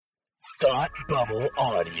Thought Bubble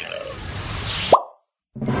Audio.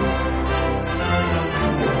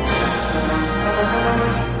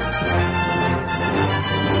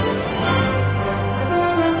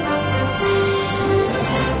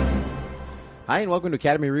 Hi, and welcome to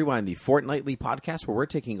Academy Rewind, the fortnightly podcast where we're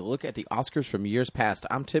taking a look at the Oscars from years past.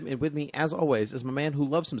 I'm Tim, and with me, as always, is my man who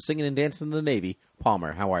loves some singing and dancing in the Navy,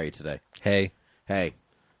 Palmer. How are you today? Hey.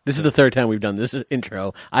 This is the third time we've done this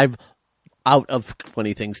intro. I'm out of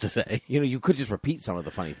funny things to say. You know, you could just repeat some of the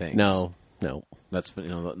funny things. No. That's,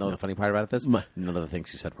 the funny part about this? None of the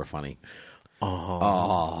things you said were funny.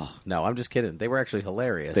 Oh. No, I'm just kidding. They were actually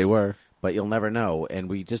hilarious. They were. But you'll never know, and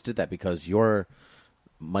we just did that because your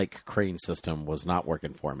Mike Crane system was not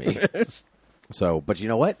working for me. But you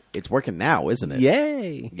know what? It's working now, isn't it?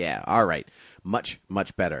 Yay! Yeah, all right. Much,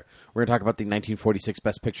 much better. We're going to talk about the 1946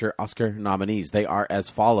 Best Picture Oscar nominees. They are as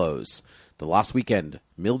follows. The Lost Weekend,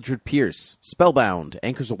 Mildred Pierce, Spellbound,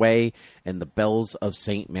 Anchors Away, and The Bells of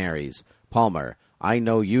St. Mary's. Palmer, I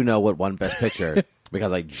know you know what won Best Picture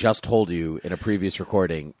because I just told you in a previous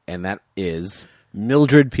recording, and that is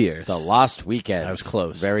Mildred Pierce. The Lost Weekend. I was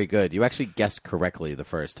close. Very good. You actually guessed correctly the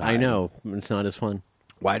first time. I know. It's not as fun.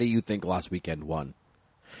 Why do you think Lost Weekend won?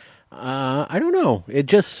 I don't know. It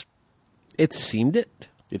seemed it.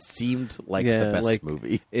 It seemed like the best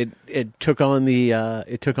movie. It took on the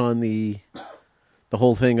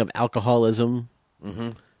whole thing of alcoholism.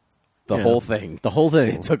 Mm-hmm. The whole thing. The whole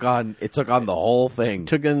thing. It took on the whole thing.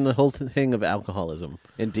 Took in the whole thing of alcoholism.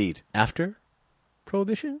 Indeed. After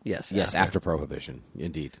Prohibition? Yes, after Prohibition.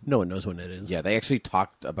 Indeed. No one knows when it is. Yeah, they actually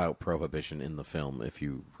talked about Prohibition in the film, if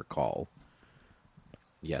you recall.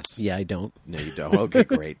 Yes. Yeah, I don't. No, you don't. Okay,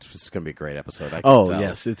 great. This is going to be a great episode. I can tell.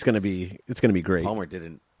 Yes, it's going to be great. Palmer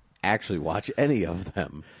didn't actually watch any of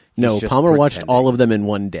them. No, Palmer watched all of them in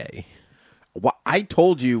one day. Well, I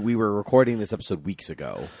told you we were recording this episode weeks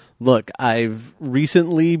ago. Look, I've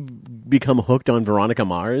recently become hooked on Veronica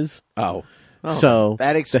Mars. Oh, so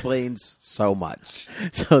that explains so much.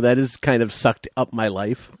 So that has kind of sucked up my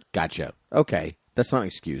life. Gotcha. Okay, that's not an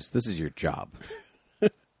excuse. This is your job.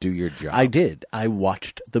 Do your job. I did. I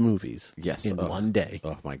watched the movies. Yes, in one day.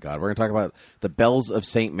 Oh my God, we're going to talk about The Bells of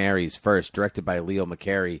St. Mary's first, directed by Leo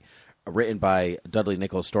McCarey, written by Dudley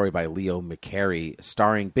Nichols, story by Leo McCarey,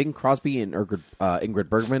 starring Bing Crosby and Ingrid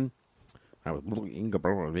Bergman. Ingrid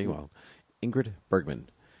Bergman.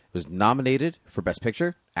 It was nominated for Best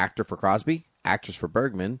Picture, Actor for Crosby, Actress for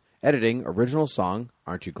Bergman, Editing, Original Song,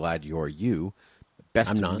 Aren't You Glad You're You,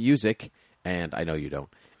 Best Music, and I know you don't,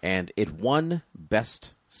 and it won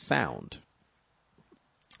Best Sound.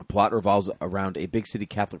 The plot revolves around a big city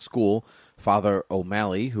Catholic school. Father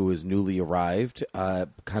O'Malley, who is newly arrived,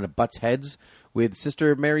 kind of butts heads with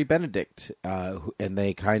Sister Mary Benedict, and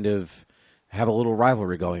they kind of have a little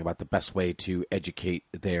rivalry going about the best way to educate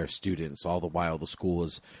their students. All the while, the school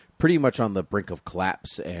is pretty much on the brink of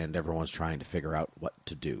collapse, and everyone's trying to figure out what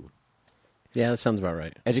to do. Yeah, that sounds about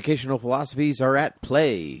right. Educational philosophies are at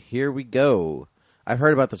play. Here we go. I've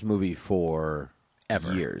heard about this movie for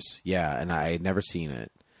years. Yeah, and I had never seen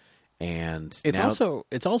it. And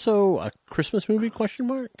it's also a Christmas movie? Question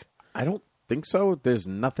mark. I don't think so. There's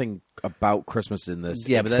nothing about Christmas in this,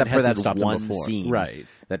 but except for that one scene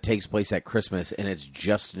that takes place at Christmas, and it's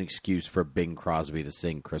just an excuse for Bing Crosby to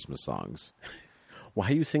sing Christmas songs.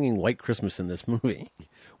 Why are you singing White Christmas in this movie?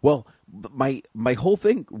 Well, my whole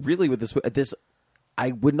thing really with this,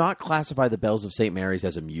 I would not classify The Bells of St. Mary's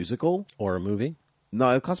as a musical or a movie. No,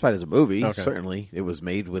 it classified as a movie. Okay. Certainly, it was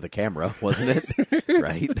made with a camera, wasn't it?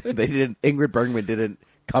 Right? They didn't. Ingrid Bergman didn't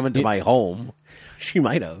come into my home. She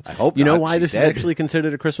might have. I hope. You know not. why this is actually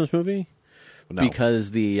considered a Christmas movie? No.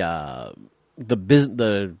 Because the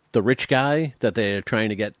rich guy that they're trying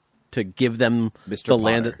to get to give them Mr. the Potter.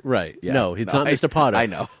 land. Right? Yeah. No, it's not Mr. Potter. I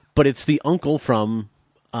know, but it's the uncle from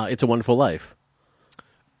It's a Wonderful Life.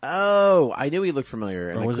 Oh, I knew he looked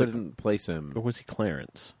familiar, and I couldn't place him. Or was he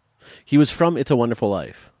Clarence? He was from It's a Wonderful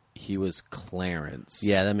Life. He was Clarence.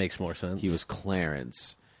 Yeah, that makes more sense. He was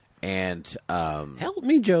Clarence, and help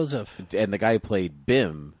me, Joseph. And the guy who played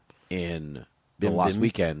Bim in The Lost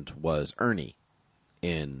Weekend was Ernie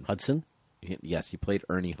in Hudson. Yes, he played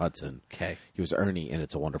Ernie Hudson. Okay, he was Ernie in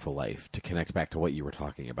It's a Wonderful Life. To connect back to what you were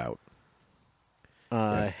talking about,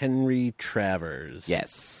 Henry Travers.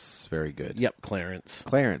 Yes, very good. Yep, Clarence.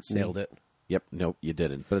 Nailed it. Yep, nope, you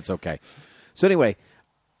didn't, but it's okay. So anyway,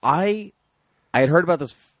 I had heard about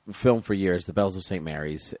this film for years, The Bells of St.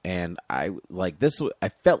 Mary's, and I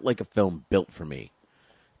felt like a film built for me.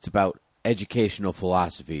 It's about educational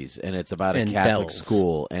philosophies, and it's about a Catholic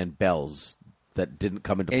school and bells that didn't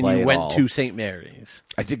come into play at all. And you went to St. Mary's.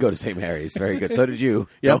 I did go to St. Mary's. Very good. So did you.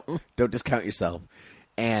 Yep. Don't discount yourself.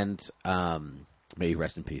 And may you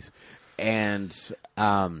rest in peace. And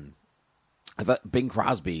I thought Bing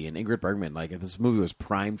Crosby and Ingrid Bergman, like this movie was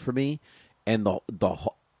primed for me, and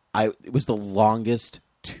it was the longest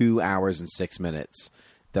 2 hours and 6 minutes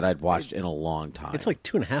that I'd watched in a long time. It's like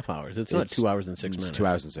 2.5 hours. It's not 2 hours and 6 minutes. 2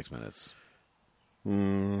 hours and 6 minutes.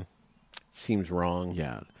 Seems wrong.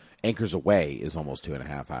 Yeah. Anchors Away is almost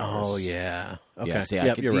 2.5 hours. Oh, yeah. Okay. Yeah, see,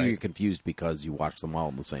 I can see you're confused because you watched them all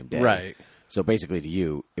on the same day. Right. So basically to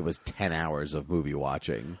you, it was 10 hours of movie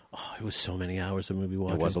watching. Oh, it was so many hours of movie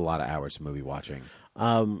watching. It was a lot of hours of movie watching.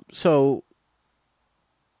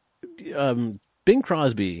 Bing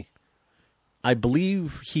Crosby, I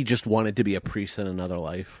believe he just wanted to be a priest in another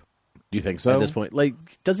life. Do you think so? At this point, like,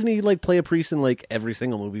 doesn't he like play a priest in like every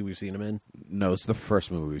single movie we've seen him in? No, it's the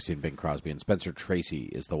first movie we've seen Bing Crosby, and Spencer Tracy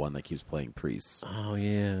is the one that keeps playing priests. Oh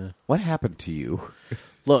yeah. What happened to you?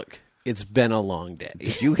 Look, it's been a long day.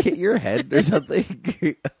 Did you hit your head or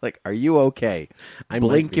something? Like, are you okay?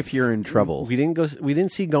 Blink if you're in trouble. We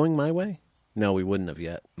didn't see Going My Way. No, we wouldn't have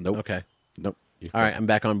yet. Nope. Okay. Nope. All right, I'm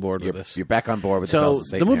back on board with this. You're back on board with so the Bells of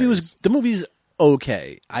St. the movie's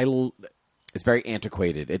okay. It's very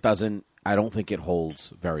antiquated. It doesn't. I don't think it holds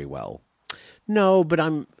very well. No, but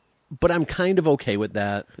I'm kind of okay with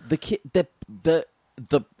that. The kid,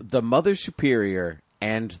 the Mother Superior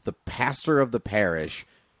and the pastor of the parish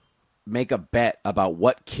make a bet about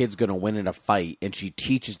what kid's going to win in a fight, and she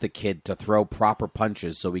teaches the kid to throw proper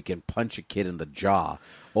punches so he can punch a kid in the jaw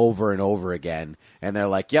over and over again. And they're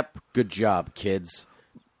like, "Yep, good job, kids."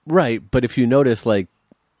 Right, but if you notice, like,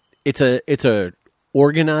 it's a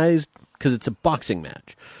organized, because it's a boxing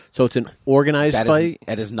match, so it's an organized fight.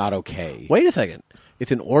 That is not okay. Wait a second,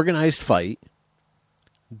 it's an organized fight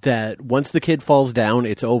that once the kid falls down,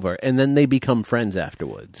 it's over, and then they become friends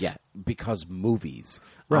afterwards. Yeah, because movies.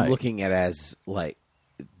 Right. I'm looking at it as like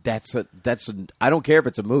that's a. I don't care if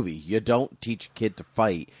it's a movie. You don't teach a kid to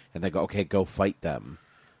fight, and they go, "Okay, go fight them."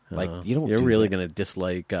 Like you don't. You're really going to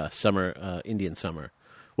dislike Indian Summer,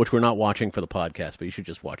 which we're not watching for the podcast, but you should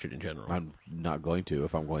just watch it in general. I'm not going to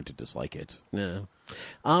if I'm going to dislike it. No.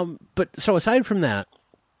 But so aside from that,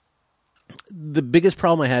 the biggest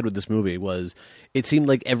problem I had with this movie was it seemed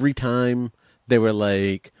like every time they were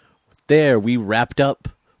like, "There, we wrapped up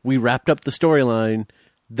the storyline."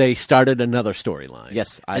 They started another storyline.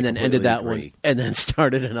 Yes, I and then ended that agree. one, and then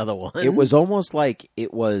started another one. It was almost like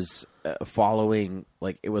it was following,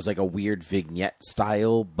 like it was like a weird vignette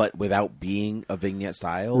style, but without being a vignette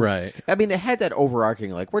style. Right. I mean, it had that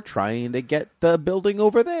overarching, like we're trying to get the building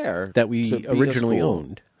over there that we originally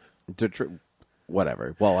owned.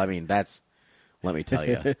 Whatever. Well, I mean, let me tell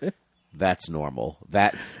you, that's normal.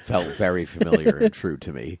 That felt very familiar and true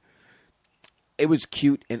to me. It was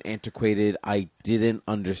cute and antiquated. I didn't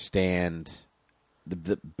understand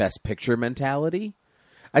the best picture mentality.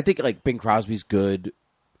 I think like Bing Crosby's good,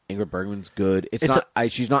 Ingrid Bergman's good.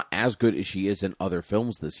 She's not as good as she is in other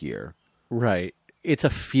films this year. Right. It's a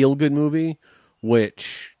feel good movie,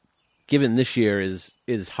 which, given this year, is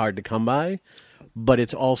hard to come by. But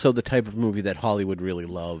it's also the type of movie that Hollywood really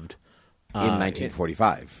loved in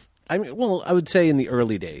 1945. I mean, well, I would say in the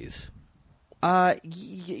early days.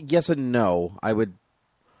 Yes and no. I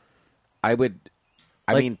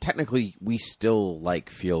mean, technically, we still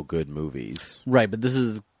like feel good movies, right? But this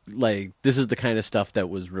is the kind of stuff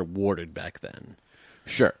that was rewarded back then.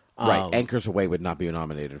 Sure, right. Anchors Away would not be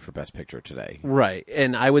nominated for Best Picture today, right?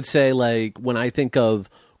 And I would say, like, when I think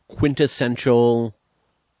of quintessential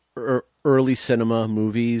early cinema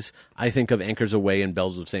movies, I think of Anchors Away and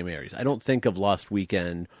Bells of St. Mary's. I don't think of Lost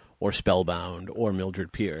Weekend or Spellbound or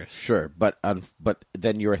Mildred Pierce. Sure, but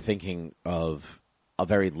then you're thinking of a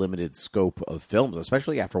very limited scope of films,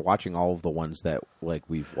 especially after watching all of the ones that like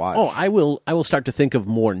we've watched. Oh, I will start to think of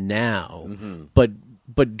more now. Mm-hmm.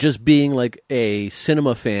 But just being like a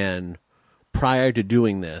cinema fan prior to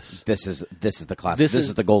doing this, this is the classic. This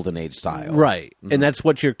is the golden age style, right? Mm-hmm. And that's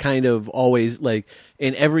what you're kind of always like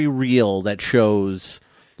in every reel that shows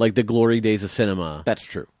like the glory days of cinema. That's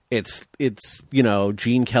true. It's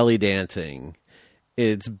Gene Kelly dancing.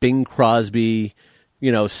 It's Bing Crosby,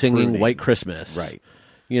 singing Crooning. White Christmas. Right.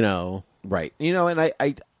 Right. And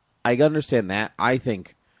I understand that. I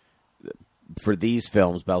think for these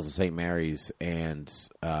films, Bells of St. Mary's and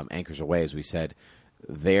Anchors Away, as we said,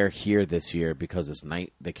 they're here this year because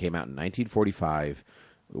they came out in 1945.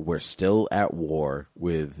 We're still at war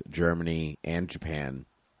with Germany and Japan,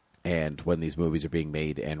 and when these movies are being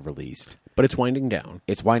made and released. But it's winding down.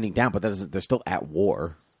 It's winding down, but they're still at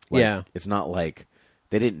war. Yeah. It's not like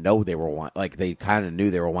they didn't know they were they kind of knew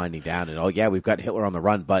they were winding down, and we've got Hitler on the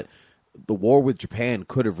run, but the war with Japan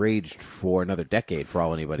could have raged for another decade for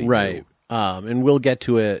all anybody knew. and we'll get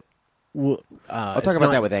to it. I'll talk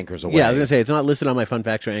about that with Anchors Away. Yeah, I was going to say, it's not listed on my fun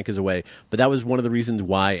facts or Anchors Away, but that was one of the reasons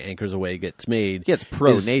why Anchors Away gets made. Yeah, it's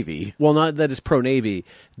pro-Navy. Well, not that it's pro-Navy.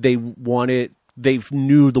 They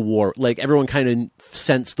knew the war. Like, everyone kind of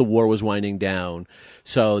sensed the war was winding down,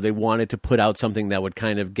 so they wanted to put out something that would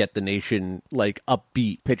kind of get the nation, like,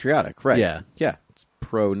 upbeat. Patriotic, right. Yeah. Yeah, it's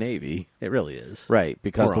pro-Navy. It really is. Right,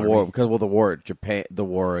 because Or the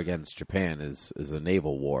war against Japan is a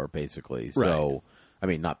naval war, basically. So... Right. I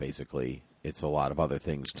mean, not basically. It's a lot of other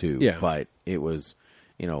things, too. Yeah. But it was,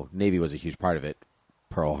 Navy was a huge part of it.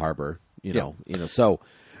 Pearl Harbor, So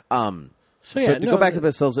to go back to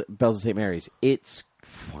the Bells of St. Mary's, it's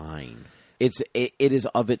fine. It is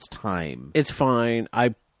of its time. It's fine.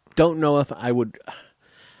 I don't know if I would...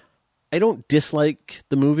 I don't dislike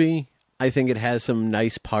the movie. I think it has some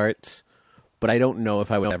nice parts, but I don't know if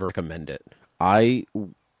I would ever recommend it. I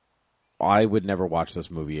would never watch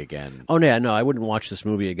this movie again. Oh, yeah, no, I wouldn't watch this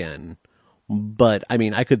movie again. But, I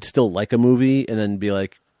mean, I could still like a movie and then be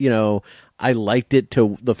like, I liked it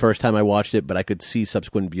till the first time I watched it, but I could see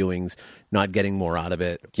subsequent viewings not getting more out of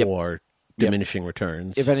it or diminishing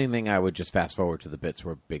returns. If anything, I would just fast forward to the bits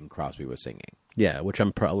where Bing Crosby was singing. Yeah, which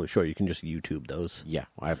I'm probably sure you can just YouTube those. Yeah,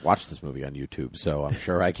 I've watched this movie on YouTube, so I'm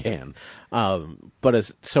sure I can.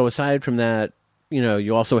 So aside from that,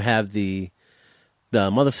 you also have the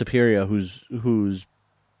Mother Superior, who's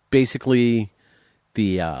basically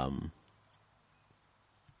the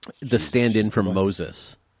stand-in for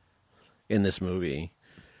Moses in this movie.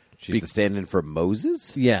 She's the stand-in for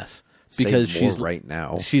Moses? Yes, because she's right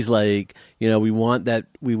now. She's like, we want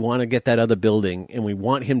to get that other building, and we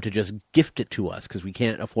want him to just gift it to us because we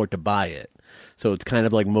can't afford to buy it. So it's kind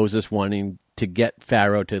of like Moses wanting to get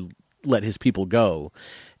Pharaoh to let his people go,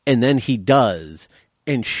 and then he does,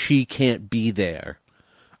 and she can't be there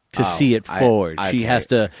to see it forward. She has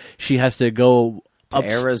to go to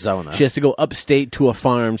Arizona. She has to go upstate to a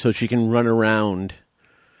farm so she can run around.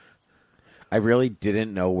 I really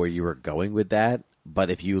didn't know where you were going with that,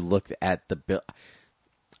 but if you looked at the bill,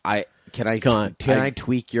 can I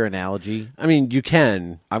tweak your analogy? I mean, you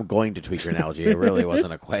can. I'm going to tweak your analogy. It really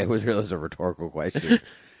wasn't it was a rhetorical question.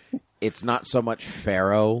 It's not so much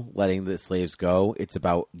Pharaoh letting the slaves go; it's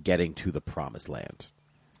about getting to the promised land.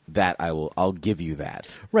 That I'll give you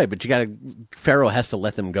that. Right, but Pharaoh has to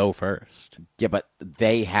let them go first. Yeah, but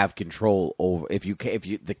they have control over if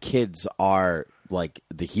the kids are like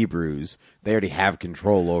the Hebrews, they already have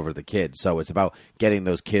control over the kids. So it's about getting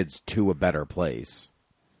those kids to a better place.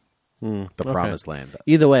 The promised land.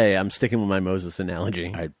 Either way, I'm sticking with my Moses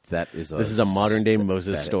analogy. This is a modern day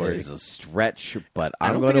Moses story. It is a stretch, but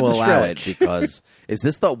I'm going to allow it because is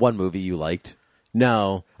this the one movie you liked?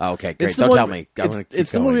 No. Oh, okay, great. Don't tell me.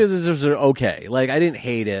 It's the movie that was okay. Like, I didn't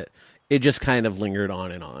hate it. It just kind of lingered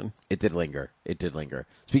on and on. It did linger.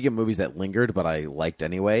 Speaking of movies that lingered, but I liked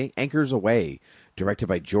anyway, Anchors Away, directed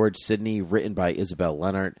by George Sidney, written by Isabel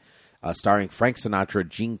Leonard, starring Frank Sinatra,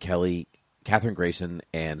 Gene Kelly, Katherine Grayson,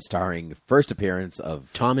 and starring first appearance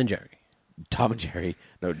of... Tom and Jerry.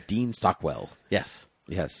 No, Dean Stockwell. Yes,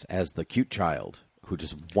 as the cute child who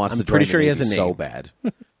just wants to pretty join sure the he Navy has a name. so bad.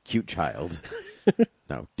 Cute child.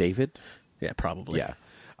 No, David? Yeah, probably. Yeah.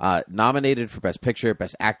 Nominated for Best Picture,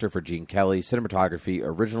 Best Actor for Gene Kelly, Cinematography,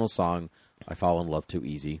 Original Song, I Fall in Love Too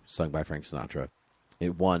Easy, sung by Frank Sinatra.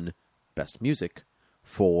 It won Best Music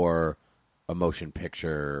for a motion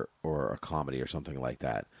picture or a comedy or something like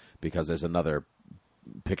that, because there's another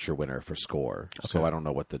picture winner for score. Okay. So I don't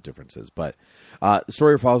know what the difference is. But the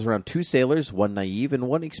story revolves around two sailors, one naive and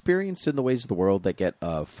one experienced in the ways of the world, that get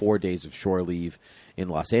 4 days of shore leave in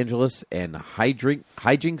Los Angeles, and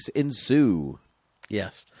hijinks ensue.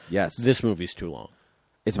 Yes. Yes. This movie's too long.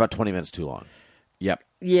 It's about 20 minutes too long. Yep.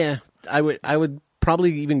 Yeah, I would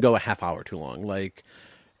probably even go a half hour too long. Like,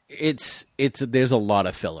 there's a lot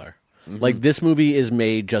of filler. Mm-hmm. Like, this movie is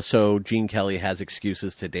made just so Gene Kelly has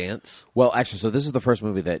excuses to dance. Well, actually, so this is the first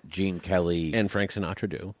movie that Gene Kelly... And Frank Sinatra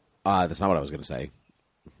do. That's not what I was going to say.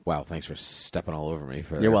 Wow, thanks for stepping all over me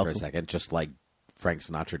for a second. Just like Frank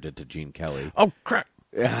Sinatra did to Gene Kelly. Oh, crap.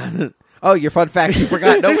 Oh, your fun facts you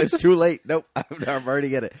forgot. No, it's too late. Nope, I'm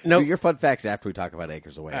already in it. No, your fun facts after we talk about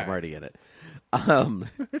Anchors Away. I'm already in it.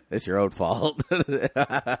 It's your own fault.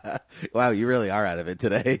 Wow, you really are out of it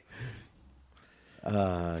today.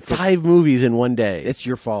 5 movies in one day. It's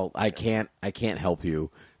your fault. I can't help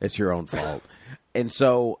you. It's your own fault. And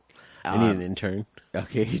so I need an intern.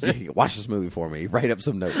 Okay, watch this movie for me. Write up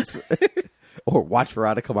some notes. Or watch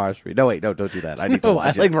Veronica Mars. No, wait, no, don't do that. I need to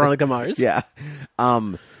watch I like Veronica Mars. Yeah.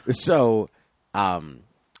 This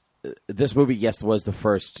movie, yes, was the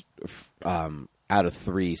first out of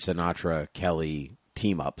 3 Sinatra-Kelly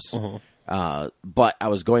team-ups. But I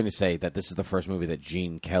was going to say that this is the first movie that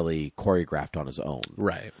Gene Kelly choreographed on his own.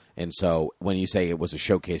 Right. And so when you say it was a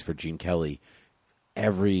showcase for Gene Kelly,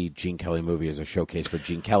 every Gene Kelly movie is a showcase for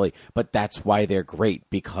Gene Kelly. But that's why they're great,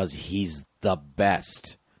 because he's the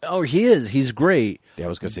best. Oh, he is. He's great. I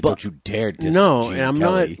was going to say, don't you dare diss No, Gene and I'm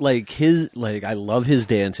Kelly. not I love his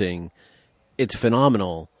dancing. It's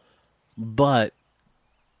phenomenal. But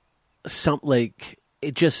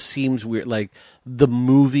it just seems weird. Like, the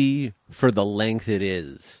movie, for the length it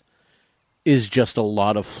is just a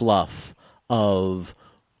lot of fluff of,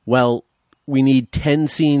 well, we need 10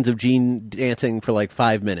 scenes of Gene dancing for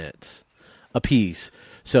 5 minutes a piece.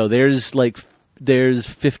 So there's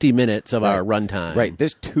 50 minutes of our runtime. Right.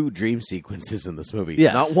 There's 2 dream sequences in this movie.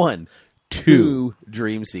 Yes. Not one. 2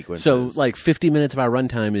 dream sequences. So 50 minutes of our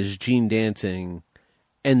runtime is Gene dancing,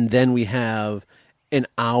 and then we have an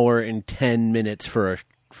hour and 10 minutes for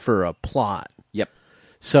a plot. Yep.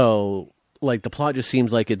 So the plot just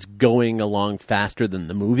seems like it's going along faster than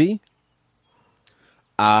the movie.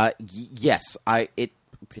 Yes,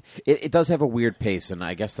 it does have a weird pace, and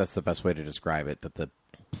I guess that's the best way to describe it, that the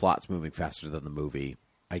plot's moving faster than the movie,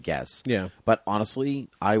 I guess. Yeah. But honestly,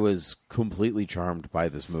 I was completely charmed by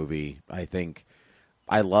this movie. I think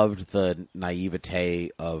I loved the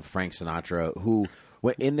naivete of Frank Sinatra, who,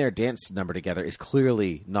 in their dance number together, is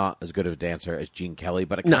clearly not as good of a dancer as Gene Kelly,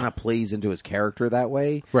 but it kind of plays into his character that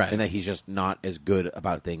way, right? And that he's just not as good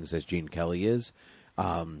about things as Gene Kelly is.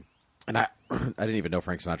 And I didn't even know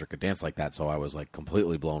Frank Sinatra could dance like that, so I was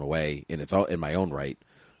completely blown away in my own right,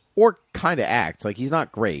 or kind of act. He's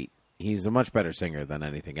not great. He's a much better singer than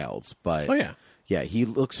anything else. But yeah, he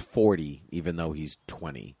looks 40 even though he's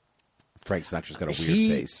 20. Frank Sinatra's got a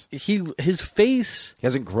weird face. His face, he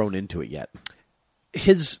hasn't grown into it yet.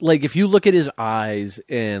 If you look at his eyes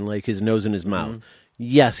and his nose and his mouth. Mm-hmm.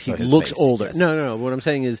 Yes, he looks face, older. Yes. No. What I'm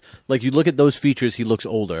saying is, you look at those features, he looks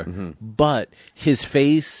older. Mm-hmm. But his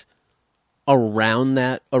face around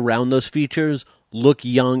those features look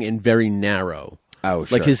young and very narrow. Oh,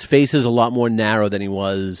 sure. His face is a lot more narrow than he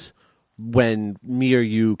was when me or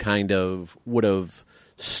you kind of would have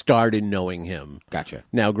started knowing him. Gotcha.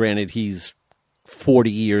 Now, granted, he's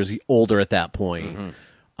 40 years older at that point.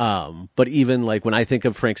 Mm-hmm. But even when I think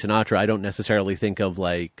of Frank Sinatra, I don't necessarily think of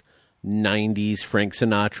 90s Frank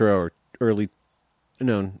Sinatra or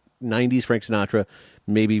 90s Frank Sinatra.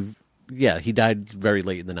 Maybe, he died very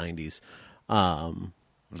late in the 90s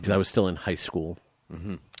because I was still in high school.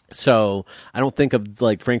 Mm-hmm. So I don't think of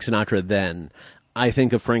Frank Sinatra then. I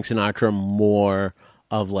think of Frank Sinatra more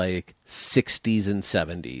of 60s and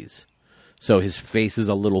 70s. So his face is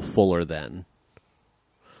a little fuller then.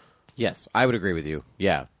 Yes, I would agree with you.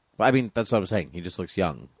 Yeah. I mean, that's what I'm saying. He just looks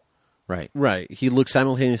young. Right. Right. He looks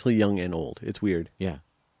simultaneously young and old. It's weird. Yeah.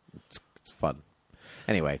 It's fun.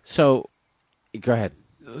 Anyway. So. Go ahead.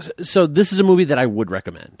 So this is a movie that I would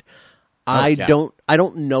recommend. I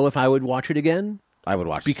don't know if I would watch it again. I would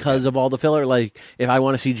watch it because of all the filler. If I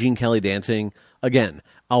want to see Gene Kelly dancing, again,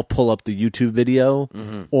 I'll pull up the YouTube video,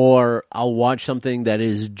 mm-hmm. or I'll watch something that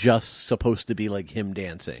is just supposed to be him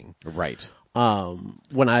dancing. Right.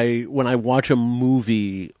 When I watch a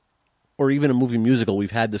movie or even a movie musical,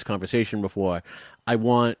 we've had this conversation before. I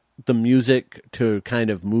want the music to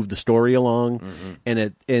kind of move the story along, mm-hmm.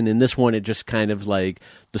 and in this one, it just kind of the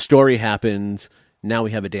story happens. Now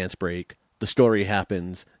we have a dance break. The story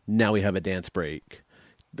happens. Now we have a dance break.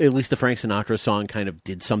 At least the Frank Sinatra song kind of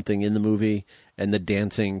did something in the movie, and the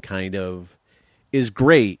dancing kind of is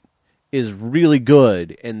great, is really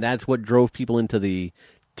good, and that's what drove people into the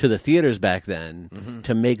theaters back then, mm-hmm.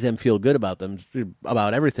 to make them feel good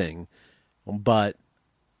about everything. But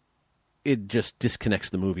it just disconnects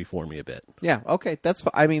the movie for me a bit. Yeah, okay, that's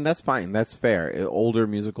fine. That's fair. Older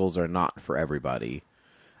musicals are not for everybody,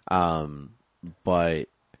 but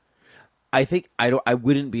I think I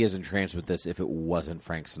wouldn't be as entranced with this if it wasn't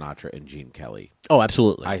Frank Sinatra and Gene Kelly. Oh,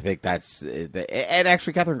 absolutely. I think that's and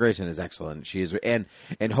actually Kathryn Grayson is excellent. She is, and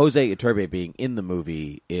Jose Iturbe being in the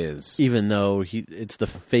movie is, even though it's the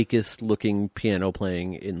fakest looking piano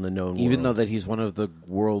playing in the known world. Even though that he's one of the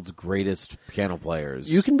world's greatest piano players.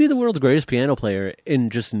 You can be the world's greatest piano player and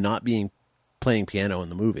just not playing piano in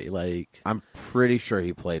the movie. I'm pretty sure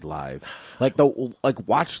he played live.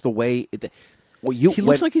 Watch the way. He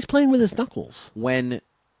looks like he's playing with his knuckles. When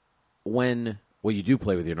you do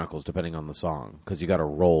play with your knuckles, depending on the song, because you got to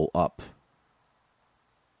roll up.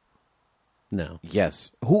 No. Yes.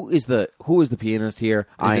 Who is the pianist here?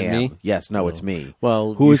 I am. Me? Yes. No, it's me.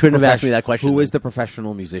 Well, you couldn't have asked me that question. Who is the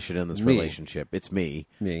professional musician in this relationship? It's me.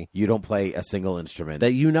 Me. You don't play a single instrument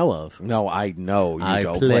that you know of. No, I know you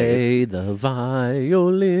don't play the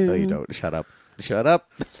violin. No, you don't. Shut up. Shut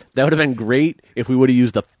up. That would have been great if we would have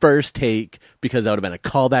used the first take, because that would have been a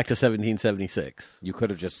callback to 1776. You could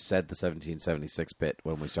have just said the 1776 bit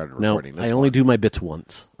when we started No, recording this I only one. do my bits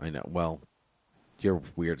once. I know. Well, you're a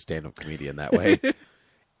weird stand-up comedian that way.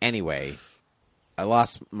 Anyway, I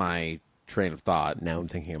lost my train of thought. Now I'm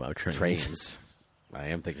thinking about trains. Trains. I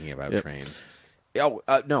am thinking about Yep. trains. Oh,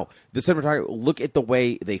 no. The cinematography, look at the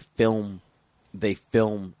way they film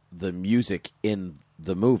the music in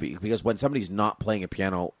the movie, because when somebody's not playing a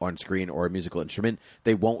piano on screen or a musical instrument,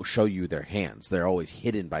 they won't show you their hands. They're always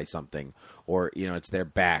hidden by something, or it's their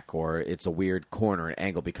back, or it's a weird corner and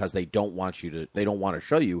angle, because they don't want to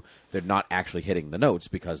show you they're not actually hitting the notes,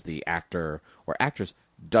 because the actor or actress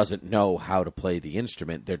doesn't know how to play the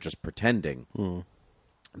instrument. They're just pretending.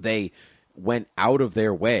 They went out of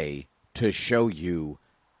their way to show you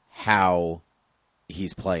how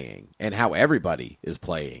he's playing and how everybody is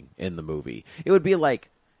playing in the movie. It would be like,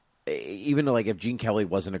 even like if Gene Kelly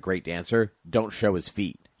wasn't a great dancer, don't show his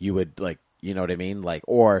feet. You would you know what I mean?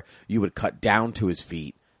 Or you would cut down to his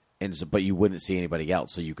feet, but you wouldn't see anybody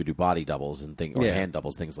else, so you could do body doubles and or hand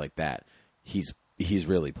doubles, things like that. He's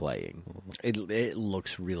really playing. It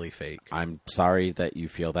looks really fake. I'm sorry that you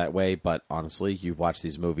feel that way, but honestly, you watch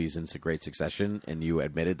these movies in great succession, and you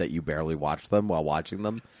admitted that you barely watched them while watching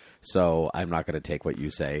them. So I'm not going to take what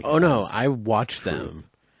you say. Oh, no, I watched them,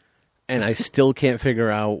 and I still can't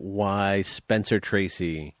figure out why Spencer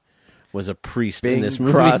Tracy was a priest in this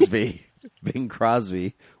movie. Bing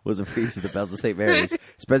Crosby was a priest of the Bells of St. Mary's.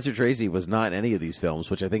 Spencer Tracy was not in any of these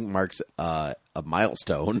films, which I think marks a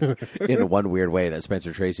milestone in one weird way, that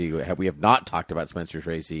Spencer Tracy, we have not talked about Spencer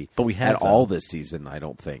Tracy but we have, at all this season, I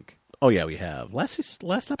don't think. Oh, yeah, we have. Last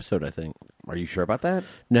episode, I think. Are you sure about that?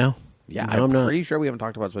 No. Yeah, no, I'm not. pretty sure we haven't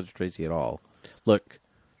talked about Spencer Tracy at all. Look,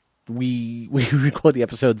 we record the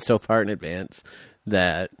episodes so far in advance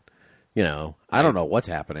that, I don't know what's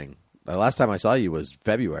happening. The last time I saw you was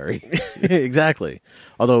February. Exactly.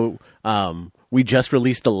 Although we just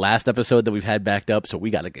released the last episode that we've had backed up, so we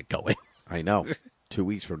got to get going. I know. 2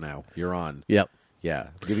 weeks from now, you're on. Yep. Yeah,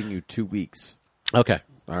 giving you 2 weeks. Okay.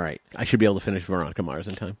 All right. I should be able to finish Veronica Mars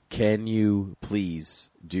in time. Can you please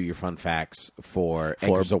do your fun facts for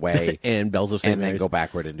Anchors Away and Bells of St. and Mary's? then go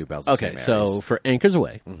backward and do Bells of St. Okay, Mary's? so for Anchors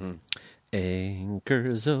Away.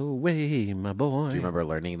 Anchors Away, my boy. Do you remember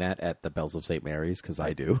learning that at the Bells of St. Mary's? Because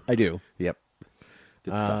I do. I do. Yep.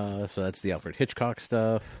 Good stuff. So that's the Alfred Hitchcock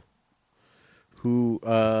stuff.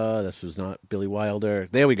 This was not Billy Wilder.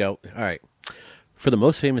 There we go. All right. For the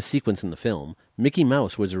most famous sequence in the film, Mickey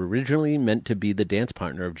Mouse was originally meant to be the dance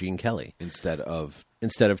partner of Gene Kelly. Instead of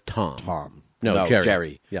Tom. Tom. No,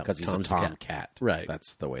 Jerry. Yeah, Because he's Tom's a the Tom cat. Right.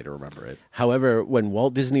 That's the way to remember it. However, when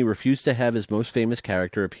Walt Disney refused to have his most famous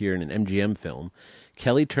character appear in an MGM film,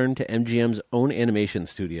 Kelly turned to MGM's own animation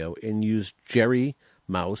studio and used Jerry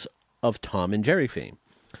Mouse of Tom and Jerry fame.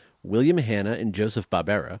 William Hanna and Joseph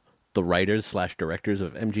Barbera, the writers/directors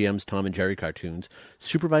of MGM's Tom and Jerry cartoons,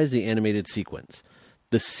 supervised the animated sequence.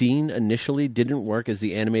 The scene initially didn't work as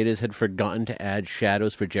the animators had forgotten to add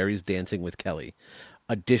shadows for Jerry's dancing with Kelly.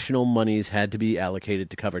 Additional monies had to be allocated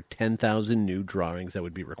to cover 10,000 new drawings that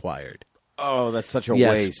would be required. Oh, that's such a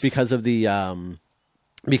Yes, waste. because of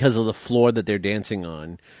the floor that they're dancing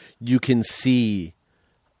on, you can see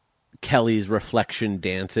Kelly's reflection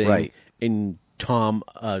dancing. Right. And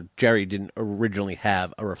Jerry didn't originally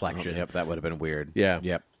have a reflection. Yep, that would have been weird. Yeah.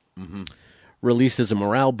 Yep. Released as a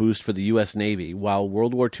morale boost for the U.S. Navy, while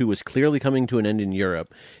World War II was clearly coming to an end in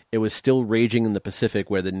Europe, it was still raging in the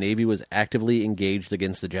Pacific, where the Navy was actively engaged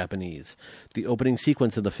against the Japanese. The opening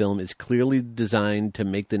sequence of the film is clearly designed to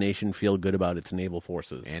make the nation feel good about its naval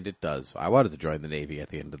forces. And it does. I wanted to join the Navy at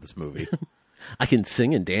the end of this movie. I can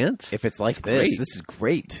sing and dance? If it's like great. this is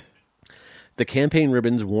great. The campaign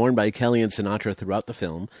ribbons worn by Kelly and Sinatra throughout the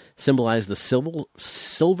film symbolize the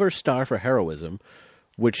Silver Star for heroism,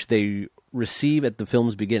 which they receive at the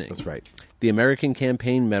film's beginning. That's right. The American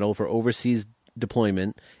Campaign Medal for overseas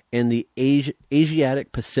deployment and the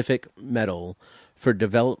Asiatic Pacific Medal for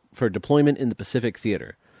deployment in the Pacific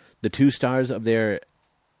Theater. The two stars of their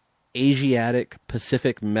Asiatic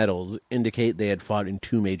Pacific medals indicate they had fought in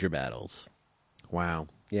 2 major battles. Wow.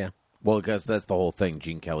 Yeah. Well, because that's the whole thing.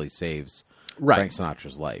 Gene Kelly saves Right. Frank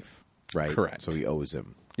Sinatra's life, right? Correct. So he owes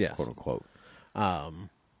him, Yes. quote unquote.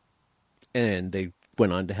 And they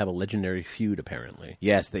went on to have a legendary feud, apparently.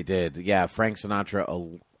 Yes, they did. Yeah, Frank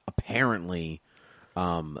Sinatra apparently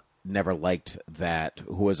never liked that,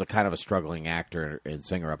 who was a kind of a struggling actor and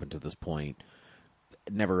singer up until this point,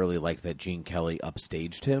 never really liked that Gene Kelly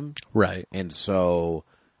upstaged him. Right. And so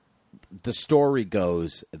the story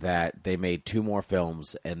goes that they made 2 more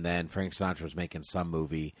films, and then Frank Sinatra was making some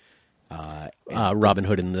movie. Robin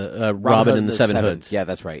Hood and the Robin and the Seven Hoods. Yeah,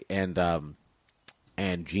 that's right.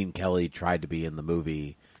 And Gene Kelly tried to be in the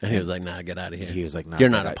movie, and he was like, "Nah, get out of here." He was like, "Nah, you're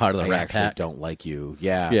not a part of the I Rat actually Pack." don't like you.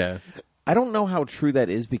 Yeah, Yeah. I don't know how true that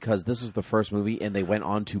is because this was the first movie, and they went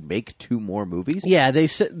on to make 2 more movies. Yeah, they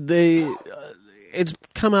said it's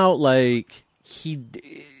come out like he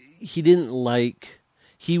didn't like.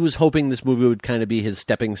 He was hoping this movie would kind of be his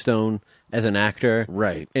stepping stone as an actor,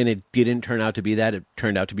 Right. And it didn't turn out to be that. It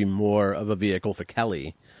turned out to be more of a vehicle for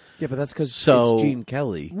Kelly. Yeah, but that's because it's Gene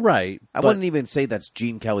Kelly. Right. I wouldn't even say that's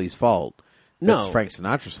Gene Kelly's fault. No. That's Frank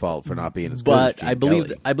Sinatra's fault for not being as good as But Gene I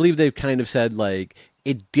Kelly. believe they kind of said like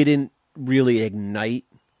it didn't really ignite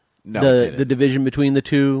No, it didn't. the division between the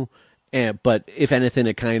two. But if anything,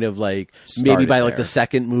 it kind of like maybe Started by like there. the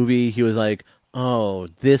second movie, he was like, "Oh,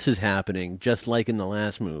 this is happening," just like in the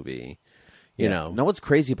last movie. You know. No, what's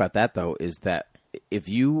crazy about that though is that if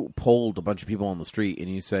you polled a bunch of people on the street and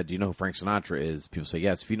you said, "Do you know who Frank Sinatra is?" People say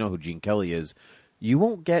yes. If you know who Gene Kelly is, you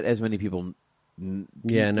won't get as many people.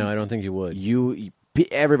 Yeah, no, I don't think you would.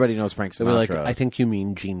 Everybody knows Frank They were Sinatra. like, I think you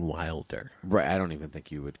mean Gene Wilder. Right, I don't even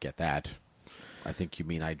think you would get that. I think you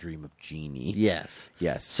mean I Dream of Jeannie. Yes.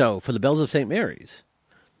 Yes. So, for the Bells of St. Mary's,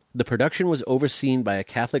 the production was overseen by a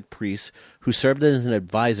Catholic priest who served as an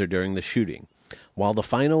advisor during the shooting. While the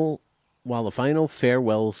final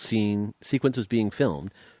farewell sequence was being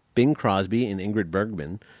filmed, Bing Crosby and Ingrid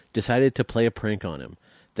Bergman decided to play a prank on him.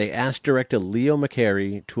 They asked director Leo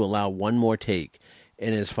McCarey to allow one more take,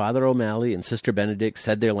 and as Father O'Malley and Sister Benedict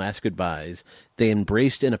said their last goodbyes, they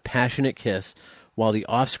embraced in a passionate kiss while the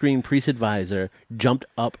off-screen priest advisor jumped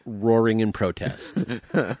up roaring in protest.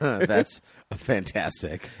 That's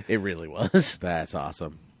fantastic. It really was. That's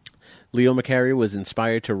awesome. Leo McCarey was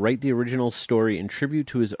inspired to write the original story in tribute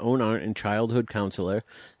to his own aunt and childhood counselor,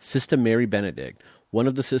 Sister Mary Benedict, one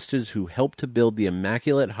of the sisters who helped to build the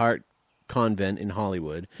Immaculate Heart Convent in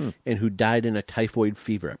Hollywood and who died in a typhoid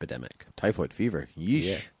fever epidemic. Typhoid fever. Yeesh.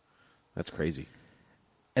 Yeah. That's crazy.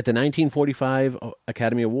 At the 1945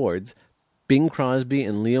 Academy Awards, Bing Crosby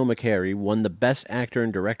and Leo McCarey won the Best Actor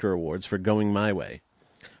and Director awards for Going My Way.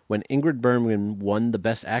 When Ingrid Bergman won the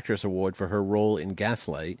Best Actress award for her role in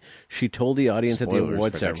Gaslight, she told the audience at the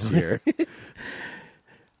award ceremony.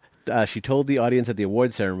 She told the audience at the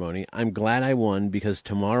award ceremony, "I'm glad I won because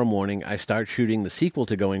tomorrow morning I start shooting the sequel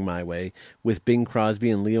to Going My Way with Bing Crosby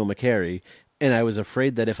and Leo McCarey, and I was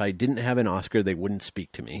afraid that if I didn't have an Oscar, they wouldn't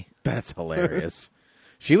speak to me." That's hilarious.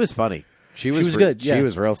 She was funny. She was good. Yeah. She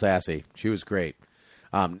was real sassy. She was great.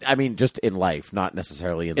 I mean, just in life, not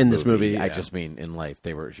necessarily in the this movie. I Yeah. just mean in life.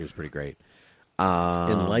 She was pretty great. In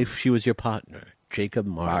life, she was your partner, Jacob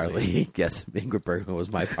Marley. Marley. Yes, Ingrid Bergman was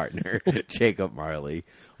my partner, Jacob Marley.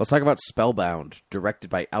 Let's talk about Spellbound, directed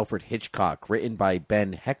by Alfred Hitchcock, written by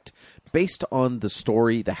Ben Hecht, based on the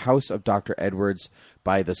story The House of Dr. Edwards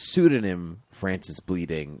by the pseudonym Francis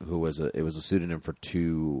Bleeding, who was a pseudonym for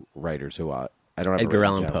 2 writers who I don't have Edgar it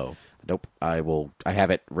Allan written down. Poe. Nope. I have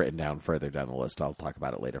it written down further down the list. I'll talk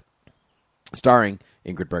about it later. Starring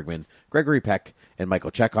Ingrid Bergman, Gregory Peck, and Michael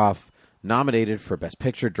Chekhov. Nominated for Best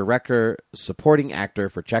Picture, Director, Supporting Actor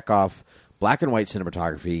for Chekhov, Black and White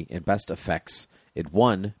Cinematography, and Best Effects. It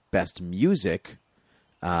won Best Music,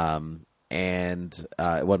 and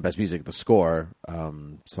it won Best Music. The score,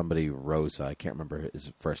 somebody Rosa, I can't remember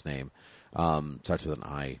his first name, starts with an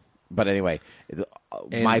I. But anyway,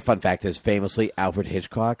 my fun fact is, famously, Alfred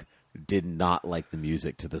Hitchcock did not like the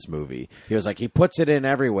music to this movie. He was like, he puts it in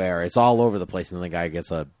everywhere. It's all over the place. And then the guy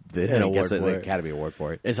gets an Academy Award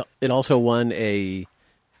for it. It also won a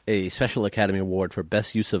special Academy Award for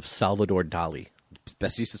Best Use of Salvador Dali.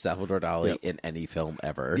 Best use of Salvador Dali in any film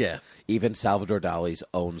ever. Yeah. Even Salvador Dali's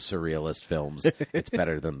own surrealist films, it's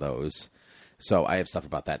better than those. So I have stuff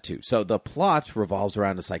about that too. So the plot revolves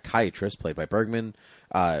around a psychiatrist played by Bergman,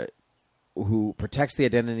 who protects the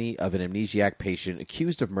identity of an amnesiac patient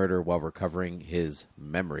accused of murder while recovering his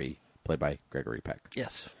memory, played by Gregory Peck.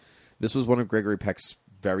 Yes. This was one of Gregory Peck's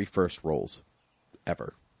very first roles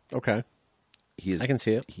ever. Okay. I can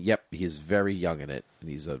see it. Yep, he is very young in it,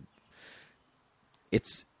 and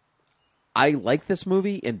I like this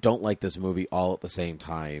movie and don't like this movie all at the same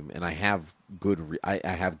time, and I have I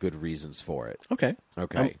have good reasons for it. Okay.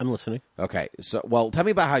 Okay. I'm listening. Okay, so tell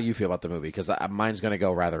me about how you feel about the movie, because mine's going to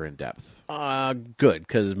go rather in depth. Good,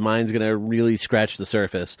 because mine's going to really scratch the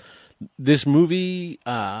surface. This movie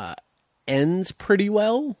ends pretty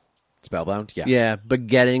well. Spellbound, yeah, Yeah, but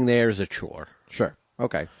getting there is a chore. sure,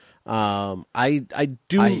 okay. I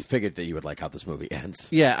figured that you would like how this movie ends.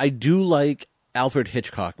 Yeah, I do like Alfred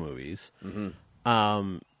Hitchcock movies.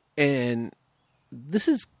 Mm-hmm. And this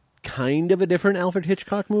is kind of a different Alfred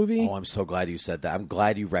Hitchcock movie. Oh, I'm so glad you said that. I'm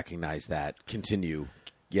glad you recognize that. Continue.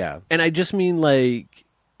 Yeah. And I just mean, like,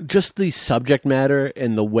 just the subject matter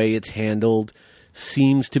and the way it's handled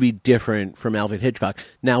seems to be different from Alfred Hitchcock.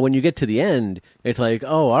 Now, when you get to the end, it's like,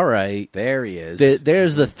 oh, all right. There he is.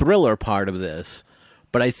 There's the thriller part of this.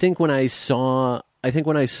 But I think when I saw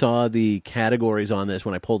the categories on this,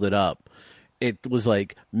 when I pulled it up, it was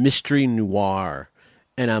like mystery noir.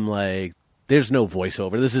 And I'm like, there's no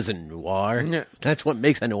voiceover. This isn't noir. Yeah. That's what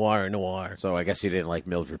makes a noir a noir. So I guess you didn't like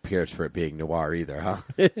Mildred Pierce for it being noir either,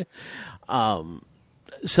 huh?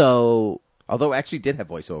 So... Although it actually did have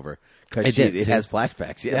voiceover. Because it has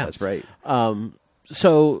flashbacks. Yeah, that's right.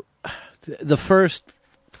 So the first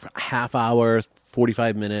half hour,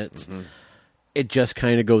 45 minutes, it just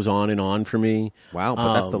kind of goes on and on for me. Wow,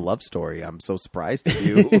 but that's the love story. I'm so surprised at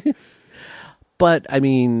you. But, I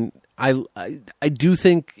mean, I do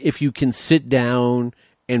think if you can sit down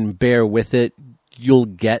and bear with it, you'll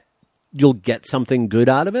get something good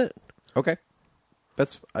out of it. Okay.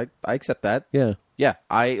 I accept that. Yeah. Yeah,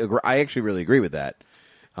 I agree. I actually really agree with that.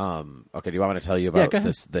 Okay, do you want me to tell you about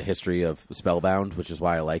the history of Spellbound, which is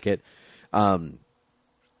why I like it? Alfred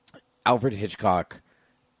Hitchcock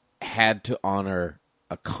had to honor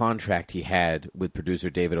a contract he had with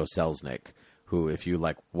producer David O. Selznick, who, if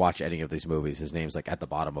you watch any of these movies, his name's at the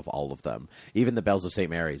bottom of all of them. Even The Bells of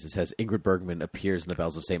St. Mary's, it says Ingrid Bergman appears in The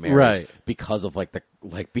Bells of St. Mary's because of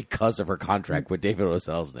because of her contract with David O.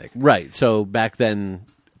 Selznick. Right. So back then,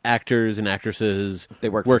 actors and actresses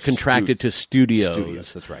were contracted to studios.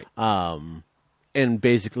 Studios, that's right. And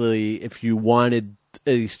basically, if you wanted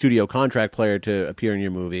a studio contract player to appear in your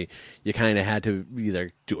movie, you kind of had to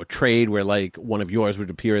either do a trade where one of yours would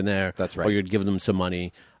appear in there, that's right, or you'd give them some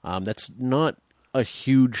money. That's not a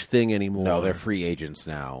huge thing anymore. No, they're free agents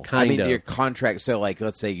now. Kind of. Your contract. So,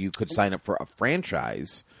 let's say you could sign up for a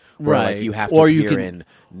franchise, where, you have to appear in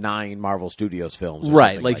 9 Marvel Studios films, or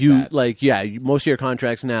right? something that. Most of your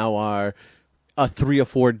contracts now are a 3 or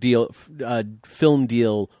 4 film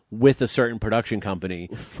deal with a certain production company.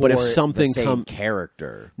 But if something the same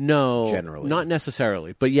character, generally not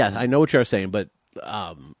necessarily. But yeah, I know what you're saying. But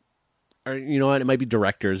or, you know what? It might be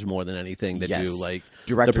directors more than anything that do directors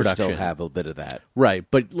the production. Still have a bit of that, right?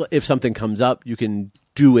 But if something comes up, you can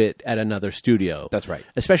do it at another studio. That's right.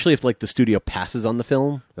 Especially if the studio passes on the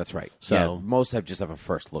film. That's right. So most just have a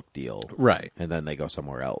first look deal, right? And then they go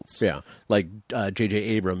somewhere else. Yeah, J.J.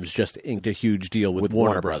 Abrams just inked a huge deal with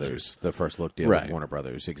Warner Brothers. The first look deal with Warner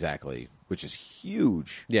Brothers, exactly, which is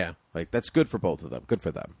huge. Yeah, that's good for both of them. Good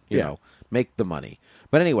for them. You know, make the money.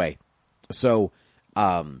 But anyway, so.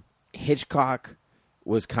 Hitchcock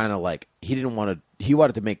was kind of he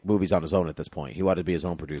wanted to make movies on his own at this point. He wanted to be his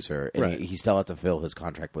own producer, and he still had to fill his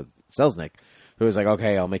contract with Selznick, who was like,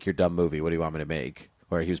 okay, I'll make your dumb movie. What do you want me to make?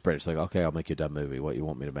 Or he was British, okay, I'll make you a dumb movie. What you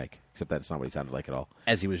want me to make? Except that's not what he sounded like at all.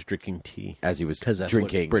 As he was drinking tea. As he was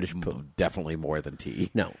drinking British people. Definitely more than tea.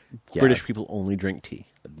 No, British people only drink tea.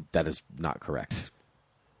 That is not correct.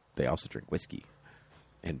 They also drink whiskey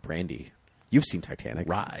and brandy. You've seen Titanic.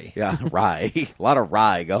 Rye. Yeah, rye. A lot of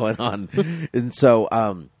rye going on. And so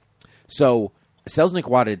Selznick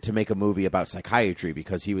wanted to make a movie about psychiatry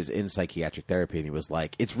because he was in psychiatric therapy, and he was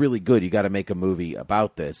like, it's really good. You got to make a movie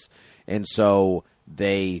about this. And so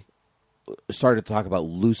they started to talk about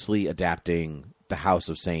loosely adapting The House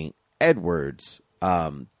of St. Edwards,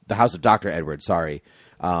 The House of Dr. Edwards, sorry.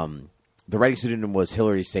 The writing pseudonym was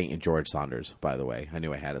Hilary St. and George Saunders, by the way. I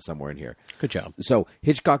knew I had it somewhere in here. Good job. So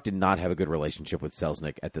Hitchcock did not have a good relationship with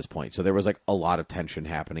Selznick at this point. So there was a lot of tension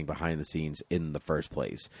happening behind the scenes in the first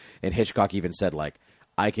place. And Hitchcock even said,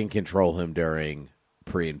 I can control him during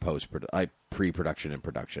pre and post pre-production and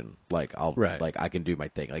production. I can do my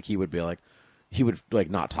thing. He would be he would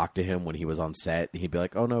not talk to him when he was on set. He'd be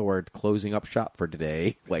like, oh no, we're closing up shop for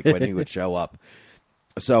today. When he would show up.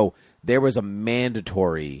 So there was a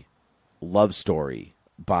mandatory love story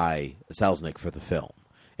by Selznick for the film.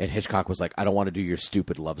 And Hitchcock was like, I don't want to do your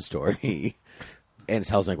stupid love story. And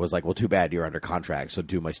Selznick was like, well, too bad, you're under contract, so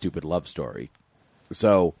do my stupid love story.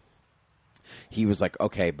 So he was like,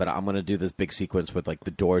 okay, but I'm going to do this big sequence with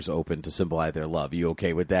the doors open to symbolize their love. You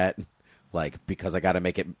okay with that? Because I got to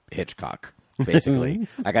make it Hitchcock. Basically,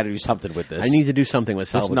 I got to do something with this. I need to do something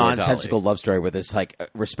with this nonsensical love story where this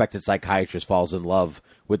respected psychiatrist falls in love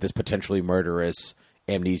with this potentially murderous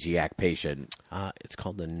amnesiac patient. It's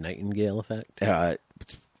called the Nightingale effect.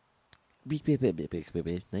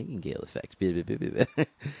 Nightingale effect.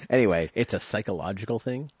 Anyway, it's a psychological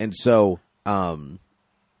thing. And so the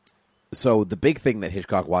big thing that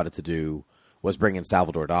Hitchcock wanted to do was bring in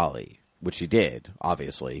Salvador Dali, which he did,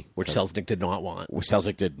 obviously. Which Selznick did not want. Which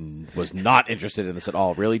Selznick was not interested in this at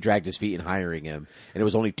all. Really dragged his feet in hiring him. And it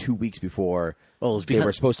was only 2 weeks before they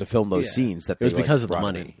were supposed to film those scenes. That it was because of the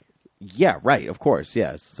money. Yeah, right, of course,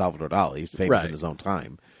 yes. Salvador Dali, he's famous in his own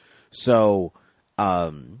time. So,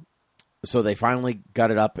 so they finally got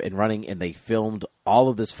it up and running, and they filmed all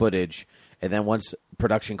of this footage. And then once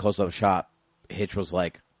production closed up shop, Hitch was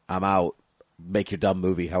like, I'm out. Make your dumb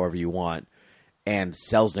movie however you want. And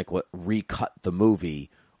Selznick recut the movie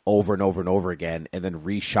over and over and over again, and then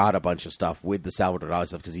reshot a bunch of stuff with the Salvador Dali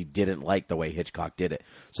stuff because he didn't like the way Hitchcock did it.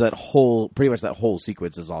 So pretty much that whole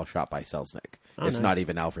sequence is all shot by Selznick. It's not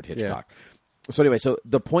even Alfred Hitchcock. Yeah. So anyway,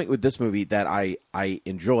 the point with this movie that I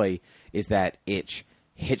enjoy is that it's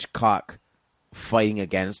Hitchcock fighting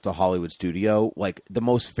against the Hollywood studio. Like, the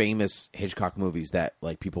most famous Hitchcock movies that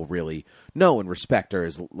like people really know and respect are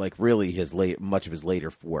like really much of his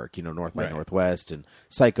later work. North by Northwest and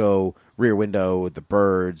Psycho, Rear Window, The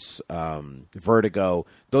Birds, Vertigo.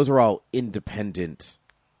 Those are all independent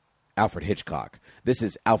Alfred Hitchcock. This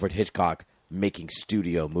is Alfred Hitchcock making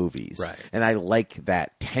studio movies. Right. And I like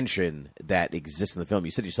that tension that exists in the film.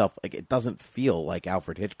 You said yourself, like, it doesn't feel like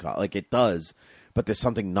Alfred Hitchcock. Like, it does, but there's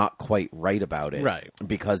something not quite right about it. Right.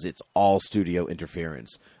 Because it's all studio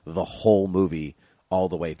interference, the whole movie, all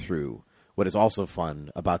the way through. What is also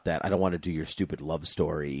fun about that, I don't want to do your stupid love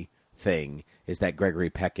story thing, is that Gregory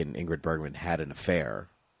Peck and Ingrid Bergman had an affair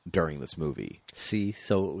during this movie. See,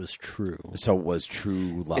 so it was true. So it was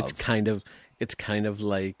true love. It's kind of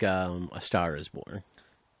like A Star Is Born.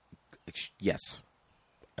 Yes.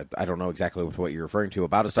 I don't know exactly what you're referring to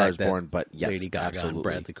about A Star Is Born, but yes, Lady Gaga absolutely. and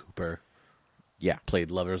Bradley Cooper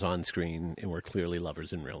played lovers on screen and were clearly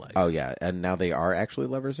lovers in real life. Oh, yeah. And now they are actually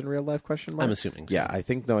lovers in real life, question mark? I'm assuming so. Yeah, I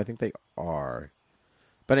think they are.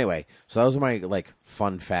 But anyway, so those are my like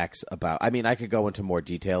fun facts about... I mean, I could go into more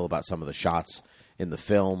detail about some of the shots in the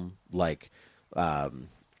film, like...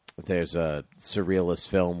 there's a surrealist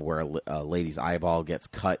film where a lady's eyeball gets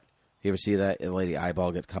cut. You ever see that? A lady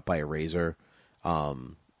eyeball gets cut by a razor.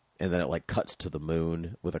 And then it like cuts to the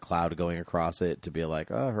moon with a cloud going across it to be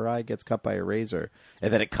like, oh, her eye gets cut by a razor.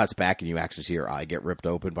 And then it cuts back and you actually see her eye get ripped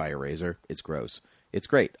open by a razor. It's gross. It's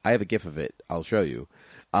great. I have a GIF of it. I'll show you.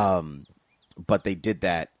 But they did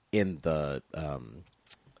that in the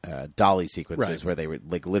Dolly sequences where they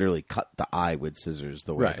would like literally cut the eye with scissors,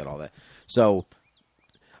 the way that all that. So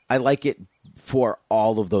I like it for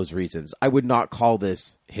all of those reasons. I would not call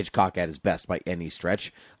this Hitchcock at his best by any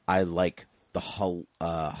stretch. I like the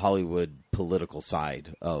Hollywood political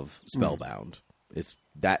side of Spellbound.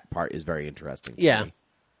 That part is very interesting to me.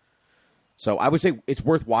 So I would say it's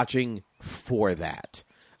worth watching for that.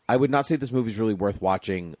 I would not say this movie is really worth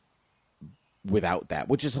watching without that,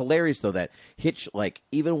 which is hilarious, though, that Hitch, like,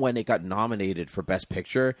 even when it got nominated for Best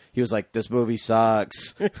Picture, he was like, this movie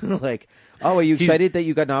sucks. Like, oh, are you excited that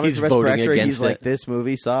you got nominated for Best Director? He's like, this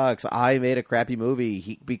movie sucks. I made a crappy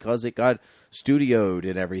movie because it got studioed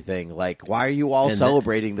and everything. Like, why are you all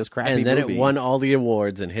celebrating this crappy movie? And then it won all the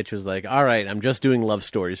awards, and Hitch was like, all right, I'm just doing love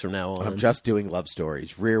stories from now on. I'm just doing love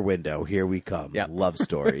stories. Rear Window, here we come. Yep. Love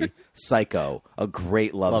story. Psycho, a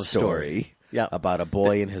great love story. Yeah, about a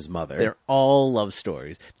boy and his mother. They're all love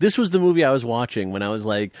stories. This was the movie I was watching when I was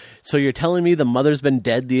like, so you're telling me the mother's been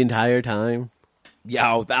dead the entire time?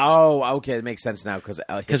 Yeah. Okay. It makes sense now because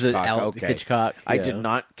Hitchcock. I did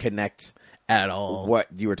not connect at all what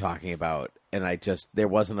you were talking about, and there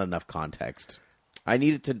wasn't enough context. I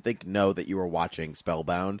needed to know that you were watching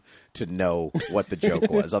Spellbound to know what the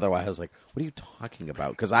joke was. Otherwise, I was like, what are you talking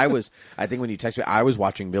about? Because I think when you texted me, I was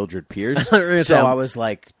watching Mildred Pierce. So I was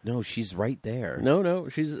like, no, she's right there. No,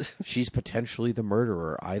 she's potentially the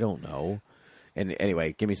murderer. I don't know. And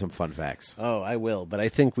anyway, give me some fun facts. Oh, I will, but I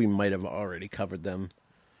think we might have already covered them.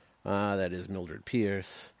 That is Mildred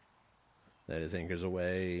Pierce. That is Anchors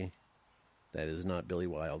Away. That is not Billy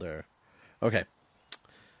Wilder. Okay.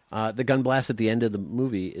 The gun blast at the end of the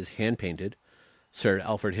movie is hand-painted. Sir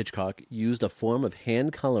Alfred Hitchcock used a form of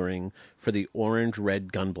hand coloring for the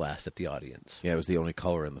orange-red gun blast at the audience. Yeah, it was the only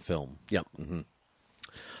color in the film. Yep. Mm-hmm.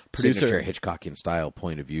 Producer, signature Hitchcockian style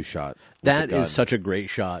point of view shot. That is such a great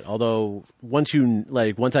shot. Although once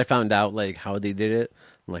I found out like how they did it,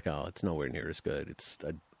 I'm like, oh, it's nowhere near as good. It's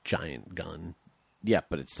a giant gun. Yeah,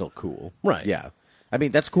 but it's still cool. Right. Yeah. I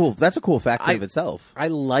mean, that's cool. That's a cool fact of itself.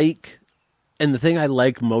 And the thing I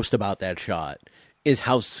like most about that shot is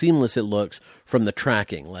how seamless it looks from the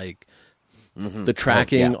tracking. Like the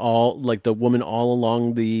tracking, all like the woman all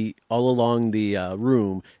along the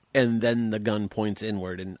room, and then the gun points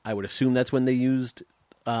inward. And I would assume that's when they used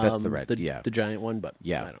that's the red, the giant one. But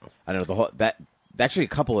yeah, I don't know. I don't know actually a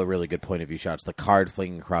couple of really good point of view shots. The card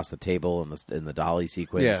flinging across the table in the dolly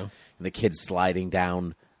sequence, and the kids sliding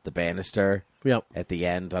down the banister. Yep. At the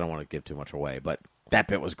end, I don't want to give too much away, but that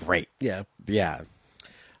bit was great. Yeah. Yeah.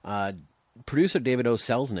 Producer David O.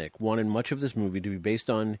 Selznick wanted much of this movie to be based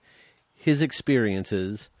on his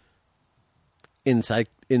experiences in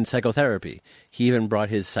psychotherapy. He even brought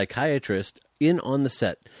his psychiatrist in on the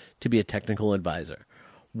set to be a technical advisor.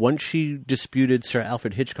 Once she disputed Sir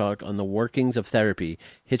Alfred Hitchcock on the workings of therapy,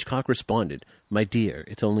 Hitchcock responded, "My dear,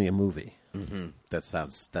 it's only a movie." Mm-hmm. That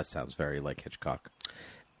sounds very like Hitchcock.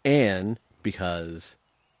 And because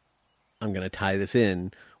I'm going to tie this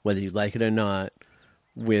in, whether you like it or not,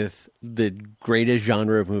 with the greatest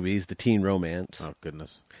genre of movies, the teen romance. Oh,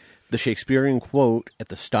 goodness. The Shakespearean quote at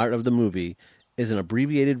the start of the movie is an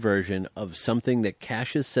abbreviated version of something that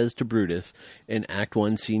Cassius says to Brutus in Act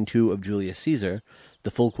 1, Scene 2 of Julius Caesar. The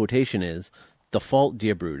full quotation is, "The fault,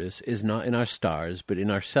 dear Brutus, is not in our stars, but in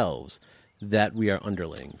ourselves, that we are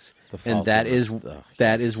underlings." And that is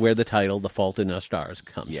where the title, "The Fault in Our Stars,"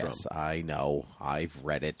 comes from. Yes, I know. I've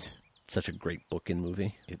read it. Such a great book and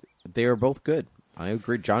movie. They are both good. I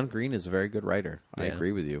agree. John Green is a very good writer. I Yeah.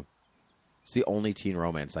 agree with you. It's the only teen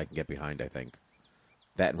romance I can get behind, I think.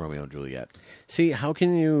 That and Romeo and Juliet. See, how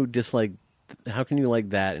can you like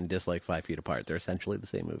that and dislike 5 Feet Apart? They're essentially the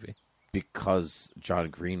same movie. Because John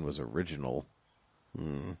Green was original.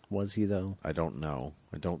 Was he, though? I don't know.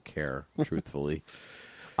 I don't care, truthfully.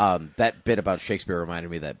 That bit about Shakespeare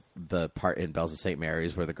reminded me that the part in Bells of St.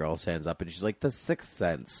 Mary's where the girl stands up and she's like, "The sixth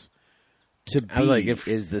sense. To be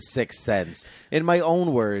is the sixth sense." In my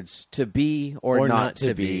own words, to be or not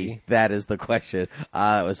to be, that is the question.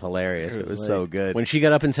 It was hilarious. It was so good. When she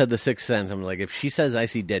got up and said the sixth sense, I'm like, if she says I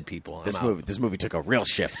see dead people, This movie took a real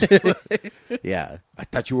shift. Yeah. I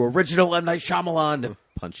thought you were original M. Night Shyamalan.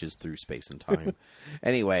 Punches through space and time.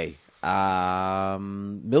 Anyway,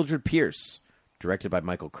 Mildred Pierce, directed by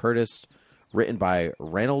Michael Curtis, written by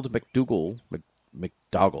Ranald McDougall.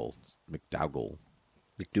 McDougall? McDougall?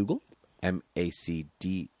 MacDougall.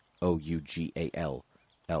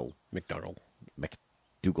 McDonald.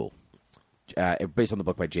 McDougall. Based on the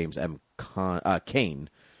book by James M. Cain.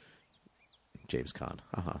 James Caan.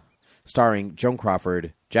 Starring Joan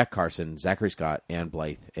Crawford, Jack Carson, Zachary Scott, Anne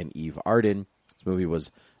Blythe, and Eve Arden. This movie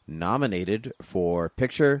was nominated for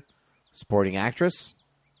Picture, Supporting Actress,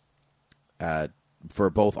 for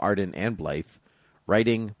both Arden and Blythe,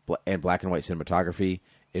 Writing, and Black and White Cinematography.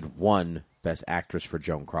 It won Best Actress for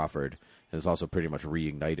Joan Crawford. And it's also pretty much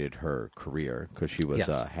reignited her career because she was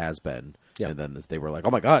has-been. Yep. And then they were like, "Oh,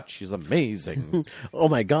 my God, she's amazing." Oh,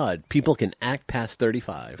 my God. People can act past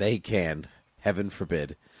 35. They can. Heaven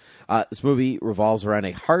forbid. This movie revolves around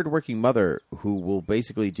a hardworking mother who will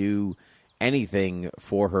basically do anything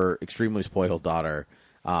for her extremely spoiled daughter,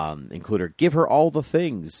 include her, give her all the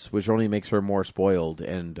things, which only makes her more spoiled,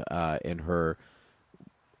 and in her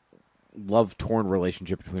love-torn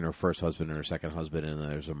relationship between her first husband and her second husband, and then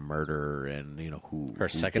there's a murder, and her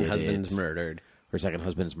second husband's murdered. Her second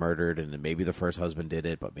husband is murdered, and then maybe the first husband did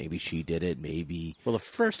it, but maybe she did it, maybe. Well, the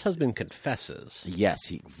first husband confesses.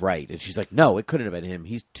 Yes, right. And she's like, "No, it couldn't have been him.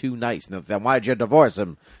 He's too nice." And then why'd you divorce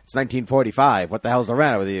him? It's 1945. What the hell's the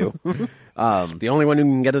matter with you? The only one who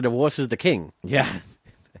can get a divorce is the king. Yeah.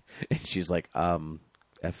 And she's like,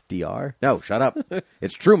 FDR? No, shut up.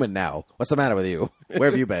 It's Truman now. What's the matter with you? Where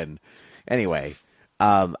have you been? Anyway,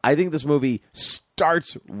 I think this movie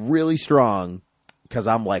starts really strong because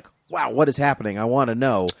I'm like, wow, what is happening? I want to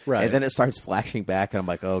know. Right. And then it starts flashing back, and I'm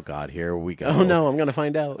like, oh, God, here we go. Oh, no, I'm going to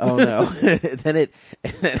find out. Oh, no.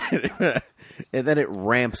 and then it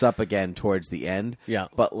ramps up again towards the end. Yeah.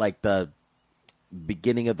 But like the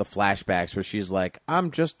beginning of the flashbacks where she's like, I'm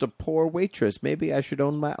just a poor waitress. Maybe I should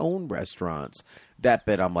own my own restaurants. That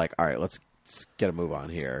bit, I'm like, all right, let's get a move on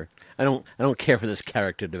here. I don't care for this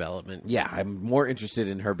character development. Yeah, I'm more interested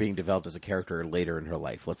in her being developed as a character later in her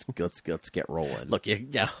life. Let's get rolling. Look, you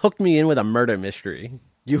hooked me in with a murder mystery.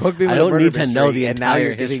 You hooked me with I don't a murder need to mystery, know the and now entire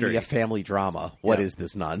you're giving history. me a family drama. What Yeah. is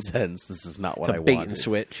this nonsense? This is not what It's I a bait wanted. and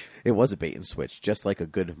switch. It was a bait and switch, just like a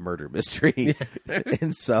good murder mystery.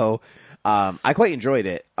 And so I quite enjoyed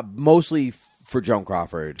it, mostly for Joan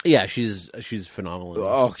Crawford. Yeah, she's phenomenal.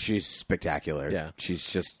 Oh, she's spectacular. Yeah. She's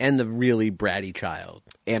just... And the really bratty child.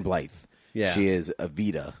 Anne Blythe. Yeah. She is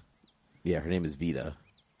Evita. Yeah, her name is Vita.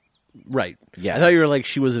 Right. Yeah. I thought you were like,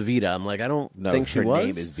 she was Evita. I'm like, I don't No, think she her was.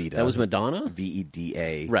 name is Vita. That was Madonna?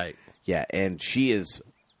 Veda. Right. Yeah, and she is...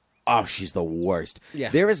 Oh, she's the worst.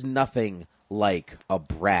 Yeah. There is nothing like a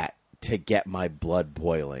brat to get my blood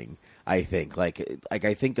boiling, I think. Like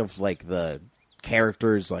I think of like the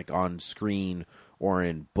characters like on screen or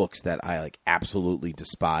in books that I like absolutely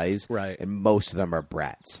despise. Right. And most of them are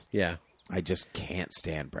brats. Yeah. I just can't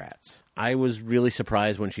stand brats. I was really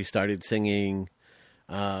surprised when she started singing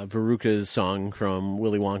Veruca's song from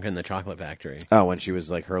Willy Wonka and the Chocolate Factory. Oh, when she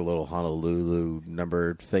was like her little Honolulu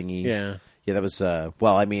number thingy. Yeah. Yeah, that was,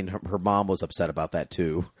 well, I mean, her mom was upset about that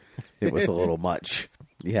too. It was a little much.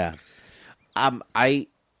 Yeah.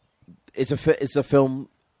 It's a film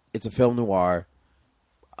noir.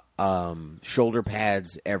 Shoulder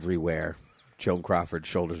pads everywhere. Joan Crawford's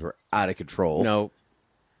shoulders were out of control. No,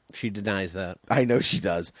 she denies that. I know she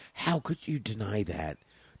does. How could you deny that?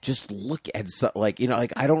 Just look at I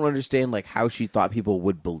don't understand how she thought people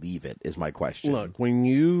would believe it is my question. Look, when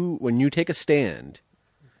you take a stand,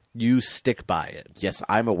 you stick by it. Yes,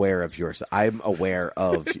 I'm aware of yours. I'm aware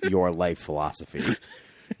of your life philosophy.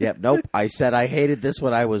 Yep. Nope. I said I hated this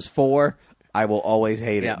when I was 4. I will always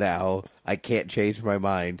hate it now. I can't change my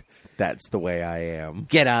mind. That's the way I am.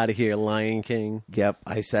 Get out of here, Lion King. Yep.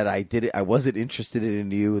 I said I did it. I wasn't interested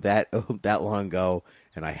in you that long ago,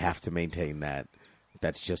 and I have to maintain that.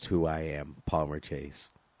 That's just who I am, Palmer Chase.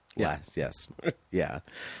 Yeah. Yes. Yeah.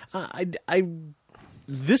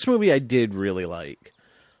 This movie I did really like.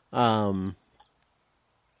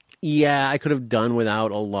 Yeah, I could have done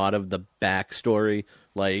without a lot of the backstory,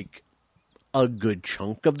 like a good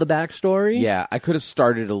chunk of the backstory. Yeah, I could have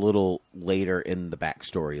started a little later in the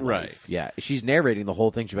backstory life. Right. Yeah, she's narrating the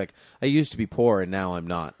whole thing. She's like, I used to be poor and now I'm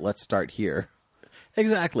not. Let's start here.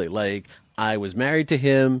 Exactly. Like, I was married to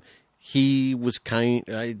him. He was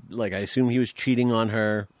I assume he was cheating on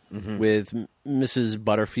her with Mrs.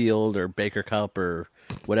 Butterfield or Baker Cup or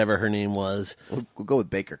whatever her name was. We'll go with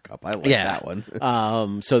Baker Cup. I like that one.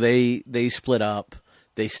 So they split up.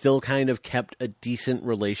 They still kind of kept a decent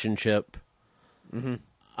relationship. And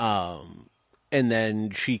then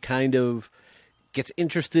she kind of gets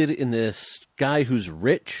interested in this guy who's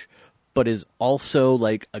rich, but is also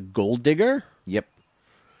like a gold digger. Yep.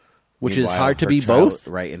 Which is hard to be both.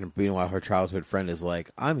 Right. And meanwhile, her childhood friend is like,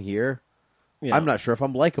 I'm here. Yeah. I'm not sure if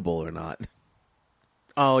I'm likable or not.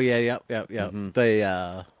 Oh, yeah.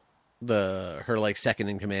 Her like second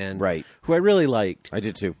in command. Right. Who I really liked. I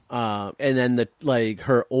did too. And then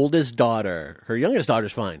her oldest daughter, her youngest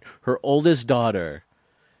daughter's fine. Her oldest daughter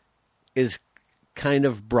is kind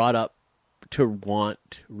of brought up to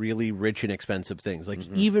want really rich and expensive things. Like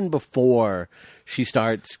even before she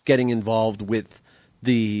starts getting involved with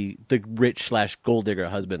the rich / gold digger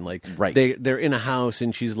husband, like right. they're in a house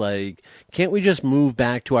and she's like, can't we just move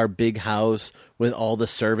back to our big house with all the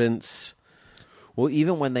servants? Well,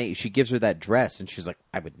 even when she gives her that dress and she's like,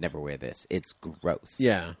 I would never wear this. It's gross.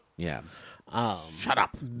 Yeah. Yeah. Shut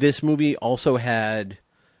up. This movie also had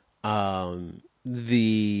one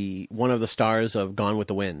of the stars of Gone with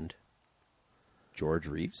the Wind. George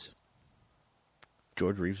Reeves?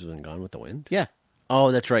 George Reeves was in Gone with the Wind? Yeah.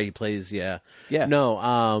 Oh, that's right. He plays, yeah. Yeah.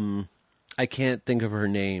 No, I can't think of her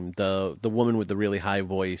name. The woman with the really high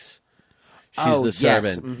voice. She's the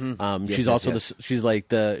servant. Yes. Mm-hmm. She's also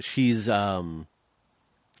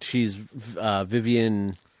she's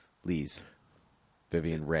Vivian Lees.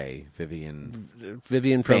 Vivian Ray. Vivian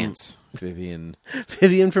from Vance. Vivian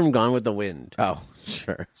from Gone with the Wind. Oh,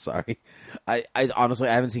 sure. Sorry. I honestly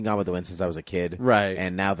I haven't seen Gone with the Wind since I was a kid. Right.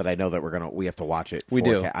 And now that I know that we have to watch it. We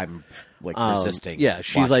do. I'm resisting. Yeah,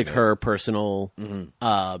 she's like it. her personal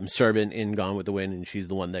servant in Gone with the Wind, and she's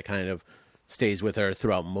the one that kind of stays with her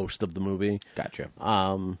throughout most of the movie. Gotcha.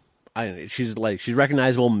 She's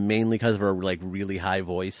recognizable mainly because of her like really high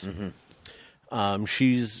voice.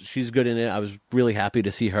 She's good in it. I was really happy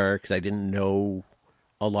to see her because I didn't know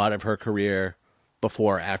a lot of her career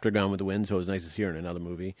before or after Gone with the Wind, so it was nice to see her in another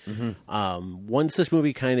movie. Once this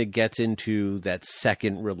movie kind of gets into that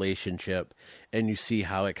second relationship and you see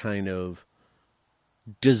how it kind of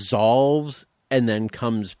dissolves and then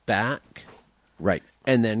comes back. Right.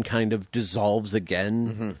 And then kind of dissolves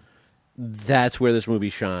again. That's where this movie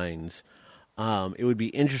shines. It would be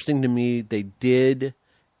interesting to me. They did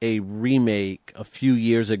a remake a few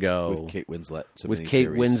years ago with Kate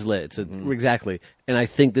Winslet. Exactly. And I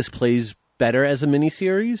think this plays better as a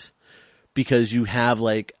miniseries because you have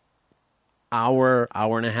like hour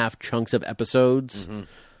and a half chunks of episodes.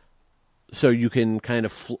 So you can kind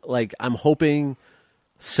of I'm hoping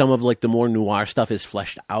some of like the more noir stuff is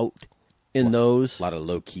fleshed out in those. A lot of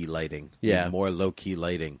low-key lighting. Yeah. More low-key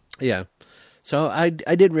lighting. Yeah. So I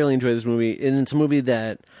did really enjoy this movie. And it's a movie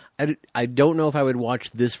that I don't know if I would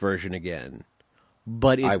watch this version again.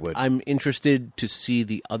 But I would. I'm interested to see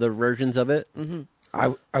the other versions of it.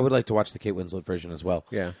 I would like to watch the Kate Winslet version as well.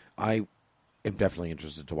 Yeah. I am definitely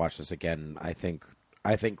interested to watch this again. I think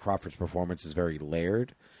Crawford's performance is very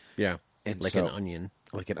layered. Yeah. And like an onion.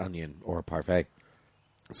 Like an onion or a parfait.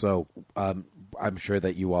 So I'm sure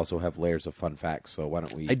that you also have layers of fun facts, so why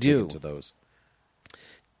don't we dig into those?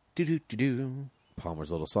 Do-do-do-do.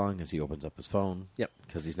 Palmer's little song as he opens up his phone. Yep.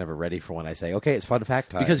 Because he's never ready for when I say, okay, it's fun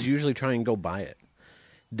fact time. Because you usually try and go by it.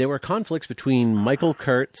 There were conflicts between Michael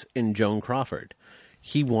Kurtz and Joan Crawford.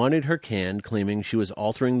 He wanted her canned, claiming she was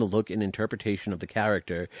altering the look and interpretation of the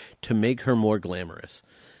character to make her more glamorous.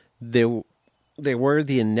 There were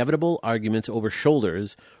the inevitable arguments over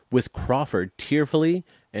shoulders, with Crawford tearfully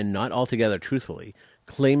and not altogether truthfully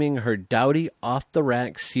claiming her dowdy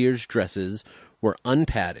off-the-rack Sears dresses were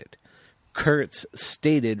unpadded. Kurtz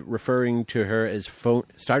started referring to her as phony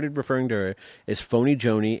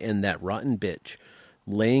Joni and that rotten bitch,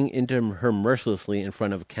 laying into her mercilessly in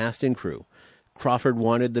front of cast and crew. Crawford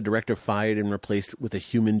wanted the director fired and replaced with a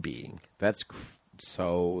human being. That's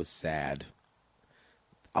so sad.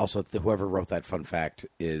 Also, whoever wrote that fun fact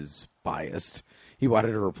is biased. He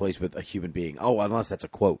wanted to replace with a human being. Oh, unless that's a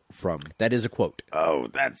quote from... That is a quote. Oh,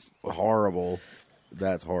 that's horrible.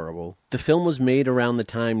 That's horrible. The film was made around the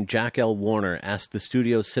time Jack L. Warner asked the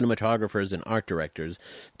studio's cinematographers and art directors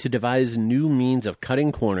to devise new means of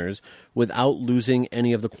cutting corners without losing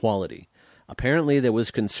any of the quality. Apparently, there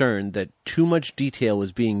was concern that too much detail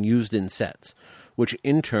was being used in sets, which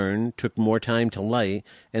in turn took more time to light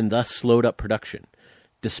and thus slowed up production.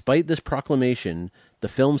 Despite this proclamation, the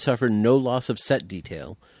film suffered no loss of set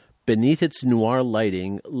detail. Beneath its noir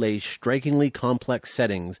lighting lay strikingly complex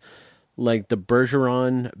settings like the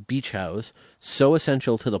Bergeron beach house, so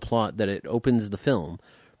essential to the plot that it opens the film.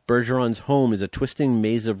 Bergeron's home is a twisting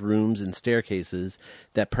maze of rooms and staircases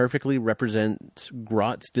that perfectly represents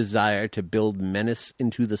Grott's desire to build menace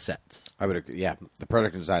into the sets. I would agree. Yeah, the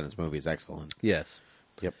production design of this movie is excellent. Yes.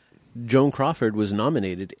 Yep. Joan Crawford was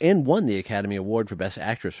nominated and won the Academy Award for Best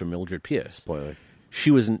Actress for Mildred Pierce. Spoiler.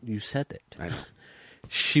 You said it. I know.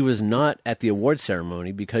 She was not at the award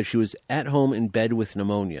ceremony because she was at home in bed with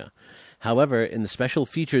pneumonia. However, in the special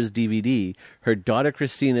features DVD, her daughter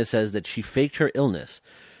Christina says that she faked her illness.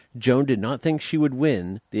 Joan did not think she would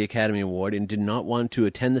win the Academy Award and did not want to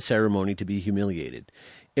attend the ceremony to be humiliated.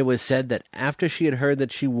 It was said that after she had heard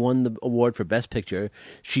that she won the award for Best Picture,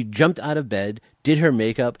 she jumped out of bed, did her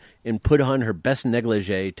makeup, and put on her best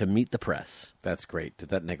negligee to meet the press. That's great. Did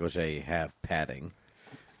that negligee have padding?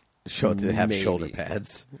 Did it have shoulder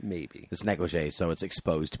pads? Maybe. It's negligee, so it's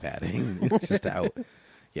exposed padding. It's just out.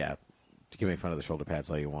 Yeah. You can make fun of the shoulder pads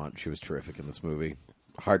all you want. She was terrific in this movie.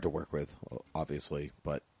 Hard to work with, obviously,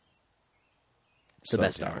 but the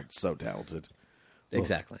best star. So talented.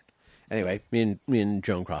 Exactly. Anyway. Me and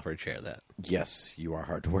Joan Crawford share that. Yes, you are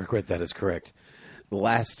hard to work with. That is correct. The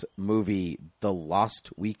last movie, The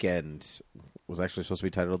Lost Weekend, was actually supposed to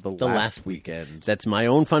be titled The Last Weekend. That's my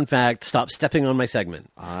own fun fact. Stop stepping on my segment.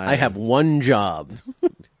 I have one job.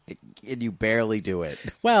 And you barely do it.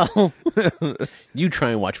 Well, you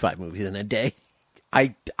try and watch 5 movies in a day.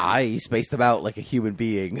 I space them out like a human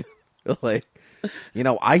being. Like,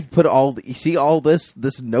 I put you see all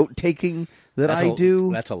this note taking that I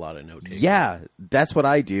do. That's a lot of note taking. Yeah, that's what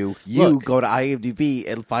I do. You go to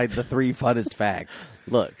IMDb and find the 3 funnest facts.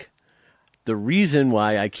 Look, the reason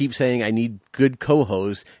why I keep saying I need good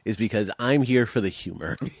co-hosts is because I'm here for the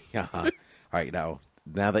humor. Yeah. All right, now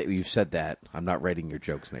that you've said that, I'm not writing your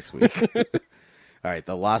jokes next week. All right,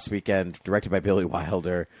 The Lost Weekend, directed by Billy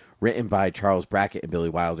Wilder, written by Charles Brackett and Billy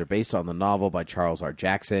Wilder, based on the novel by Charles R.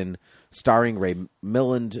 Jackson, starring Ray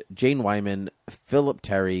Milland, Jane Wyman, Philip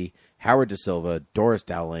Terry, Howard Da Silva, Doris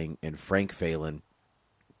Dowling, and Frank Phelan.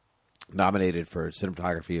 Nominated for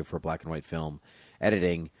cinematography for black and white film,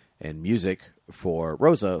 editing, and music for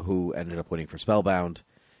Rosa, who ended up winning for Spellbound.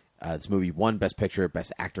 This movie won Best Picture,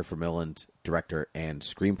 Best Actor for Milland, Director, and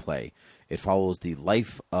Screenplay. It follows the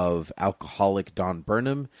life of alcoholic Don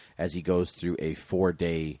Burnham as he goes through a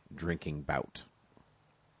 4-day drinking bout.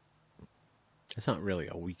 It's not really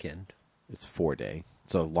a weekend. It's 4-day.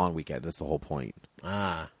 It's a long weekend. That's the whole point.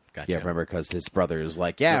 Ah, gotcha. Yeah, remember, because his brother is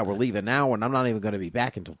like, yeah, we're leaving now, and I'm not even going to be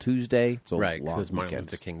back until Tuesday. It's a long weekend. Right, because Martin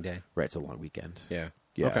Luther King Day. Right, it's a long weekend. Yeah.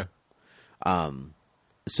 Okay.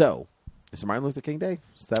 So, is it Martin Luther King Day?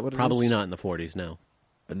 Is that what it is? Probably not in the 40s, no.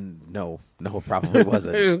 No, it probably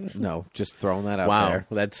wasn't. No, just throwing that out there.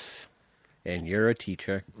 Wow, and you're a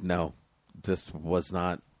teacher. No, just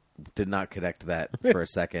did not connect that for a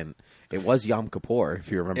second. It was Yom Kippur, if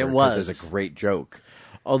you remember. It was. There's a great joke.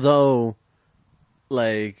 Although,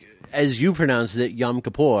 as you pronounced it, Yom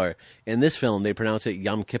Kippur, in this film, they pronounce it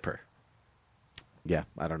Yom Kippur. Yeah,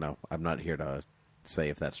 I don't know. I'm not here to say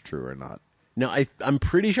if that's true or not. No, I'm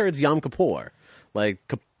pretty sure it's Yom Kippur.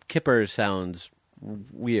 Kippur sounds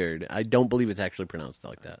weird. I don't believe it's actually pronounced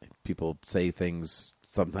like that. People say things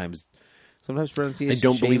sometimes pronunciation. I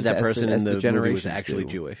don't believe that person in the movie was generations actually do.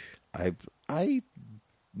 Jewish. I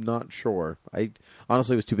not sure. I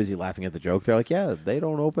honestly was too busy laughing at the joke. They're like, yeah, they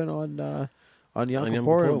don't open on Yom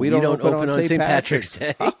Kippur. And we don't open on St. Patrick's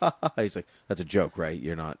Day. He's like, that's a joke, right?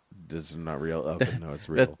 You're not. This is not real. Okay, no, it's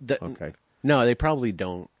real. Okay. No, they probably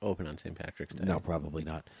don't open on St. Patrick's Day. No, probably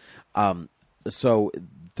not. So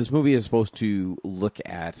this movie is supposed to look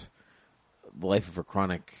at the life of a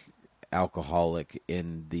chronic alcoholic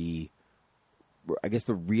in the, I guess,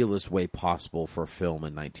 the realest way possible for a film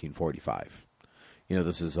in 1945. You know,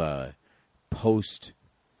 this is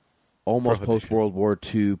almost post World War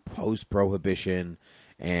II, post Prohibition,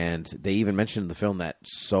 and they even mentioned in the film that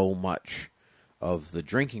so much of the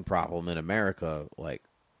drinking problem in America, like,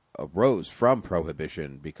 arose from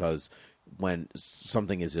Prohibition, because when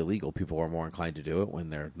something is illegal, people are more inclined to do it. When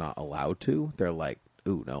they're not allowed to, they're like,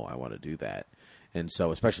 ooh, no, I want to do that. And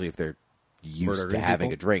so, especially if they're used to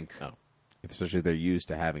having a drink. Oh. Especially if they're used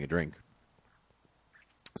to having a drink.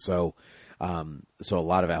 So a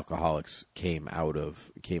lot of alcoholics came out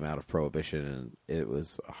of Prohibition, and it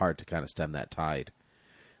was hard to kind of stem that tide.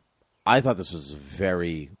 I thought this was a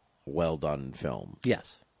very well done film.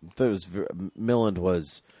 Yes. Milland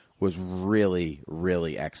was really,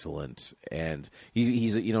 really excellent, and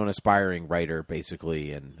he's an aspiring writer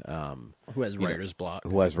basically, and who has writer's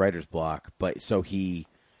block. But so he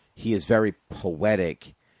is very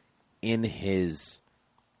poetic in his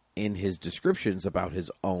descriptions about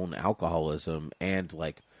his own alcoholism and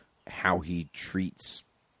like how he treats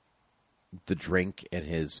the drink and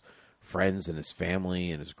his friends and his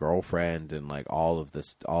family and his girlfriend and like all of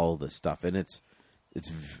this stuff, and it's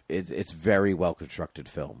very well constructed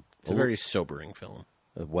film. It's a very sobering film.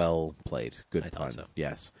 Well played. Good pun. Thought so.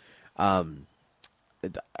 Yes. I'm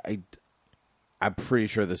pretty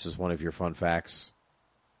sure this is one of your fun facts.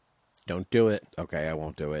 Don't do it. Okay, I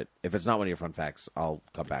won't do it. If it's not one of your fun facts, I'll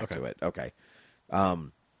come back to it. Okay.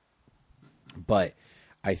 But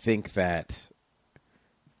I think that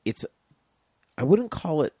I wouldn't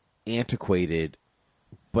call it antiquated,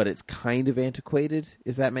 but it's kind of antiquated,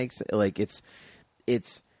 if that makes sense. Like it's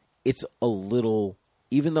a little,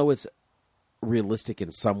 even though it's realistic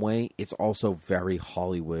in some way, it's also very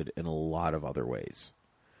Hollywood in a lot of other ways.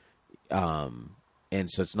 And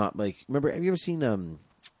so it's not like, remember, have you ever seen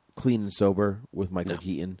Clean and Sober with Michael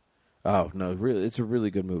Keaton? Oh no, really, it's a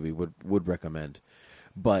really good movie. Would recommend.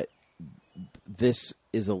 But this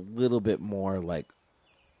is a little bit more like,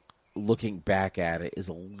 looking back at it, is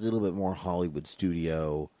a little bit more Hollywood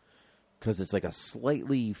studio, because it's like a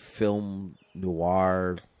slightly film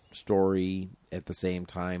noir story at the same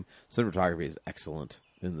time. Cinematography is excellent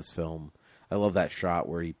in this film. I love that shot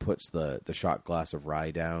where he puts the shot glass of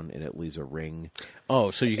rye down and it leaves a ring.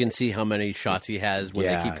 Oh, so you can see how many shots he has when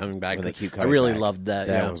they keep coming back. When they keep coming I really back. Loved that.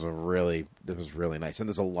 That was really nice. And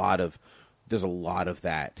there's a lot of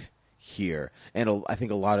that here. And I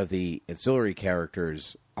think a lot of the ancillary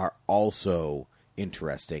characters are also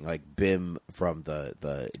interesting, like Bim from the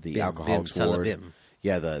Alcoholics Ward. Bim.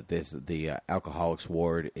 Yeah, the Alcoholics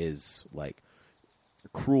Ward is like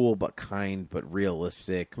cruel but kind but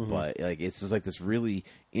realistic, but like it's just like this really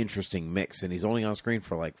interesting mix, and he's only on screen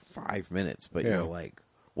for like 5 minutes, but you're like,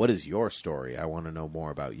 what is your story? I want to know more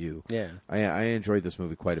about you. Yeah. I enjoyed this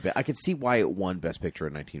movie quite a bit. I could see why it won Best Picture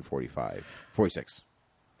in 1946.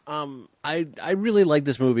 I really like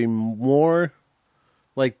this movie more.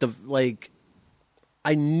 I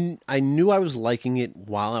knew I was liking it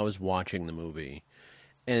while I was watching the movie,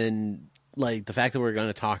 and like the fact that we're going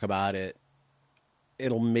to talk about it,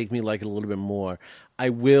 it'll make me like it a little bit more. I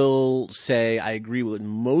will say I agree with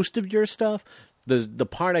most of your stuff. The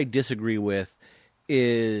part I disagree with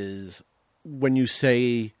is when you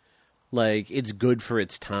say like it's good for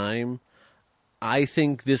its time. I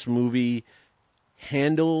think this movie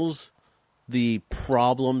handles the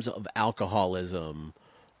problems of alcoholism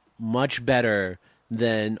much better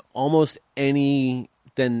than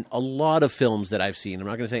than a lot of films that I've seen. I'm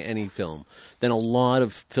not going to say any film. Than a lot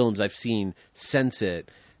of films I've seen since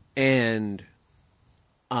it. And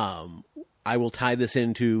I will tie this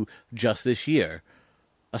into just this year.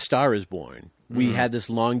 A Star is Born. Mm-hmm. We had this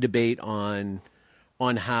long debate on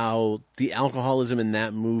how the alcoholism in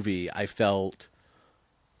that movie, I felt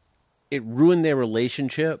it ruined their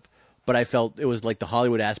relationship, but I felt it was like the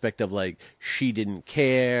Hollywood aspect of like she didn't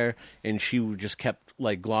care and she just kept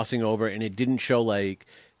like glossing over, and it didn't show like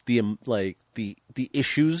the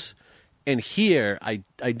issues. And here I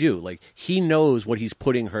do, like, he knows what he's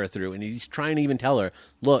putting her through, and he's trying to even tell her,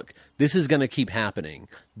 look, this is going to keep happening.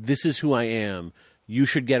 This is who I am. You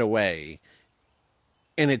should get away.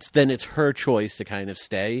 and it's her choice to kind of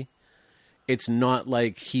stay. It's not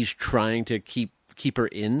like he's trying to keep her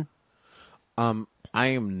in. I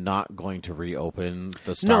am not going to reopen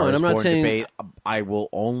the Star is Born debate. I will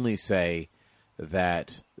only say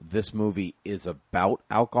that this movie is about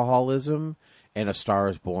alcoholism, and A Star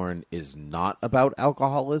is Born is not about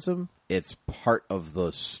alcoholism. It's part of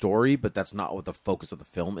the story, but that's not what the focus of the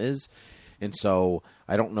film is. And so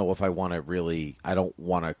I don't know if I want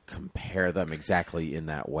to compare them exactly in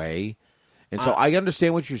that way. And so I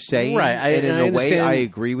understand what you're saying, right? And in a way, I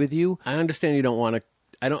agree with you. I understand you don't want to.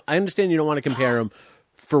 I understand you don't want to compare them.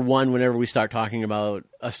 For one, whenever we start talking about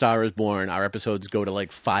A Star is Born, our episodes go to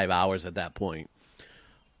like 5 hours at that point.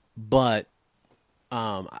 But,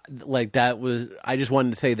 like that was. I just wanted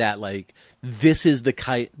to say that like this is the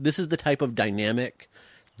type of dynamic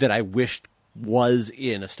that I wished was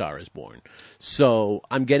in A Star is Born. So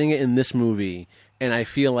I'm getting it in this movie, and I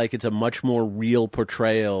feel like it's a much more real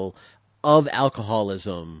portrayal of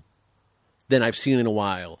alcoholism than I've seen in a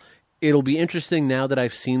while. It'll be interesting now that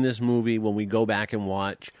I've seen this movie when we go back and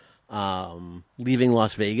watch Leaving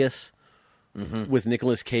Las Vegas with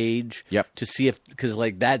Nicolas Cage. Yep. To see because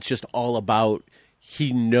like that's just all about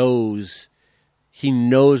he knows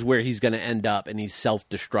where he's going to end up and he's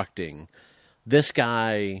self-destructing. This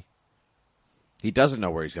guy, he doesn't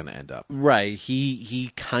know where he's going to end up. Right.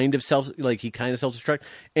 He kind of self-destruct,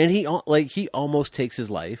 and he almost takes his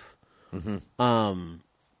life.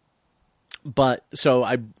 But so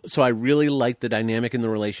I really like the dynamic in the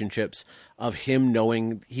relationships of him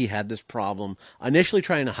knowing he had this problem, initially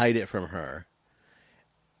trying to hide it from her,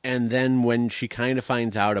 and then when she kind of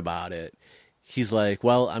finds out about it, he's like,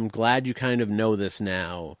 "Well, I'm glad you kind of know this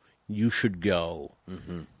now. You should go."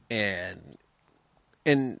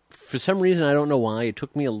 And for some reason, I don't know why, it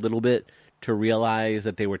took me a little bit to realize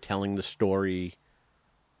that they were telling the story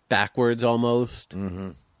backwards almost.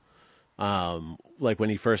 Like when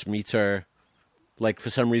he first meets her, like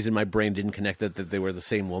for some reason my brain didn't connect that they were the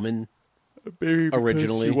same woman. Maybe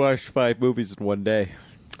originally you watched 5 movies in one day.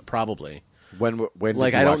 Probably. When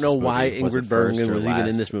like I don't know why Ingrid Bergman was even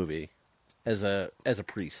in this movie as a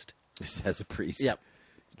priest. As a priest.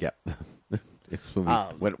 Yep.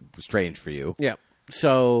 Went strange for you. Yep.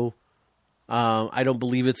 So I don't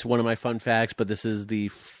believe it's one of my fun facts, but this is the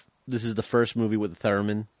first movie with the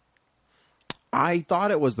theremin. I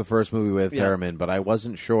thought it was the first movie with theremin, but I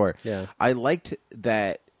wasn't sure. Yeah. I liked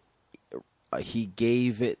that he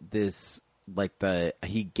gave it this, like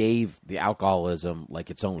he gave the alcoholism like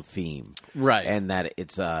its own theme, right? And that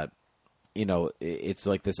it's it's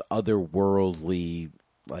like this otherworldly,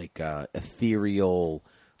 like ethereal,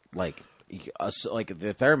 like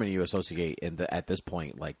the theremin you associate at this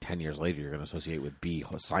point, like 10 years later, you're going to associate with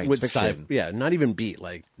science fiction. Not even B.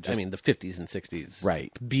 Like I mean, the 50s and 60s. Right.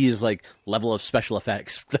 B is like level of special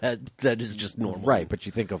effects that is just normal. Right, but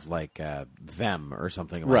you think of like Them or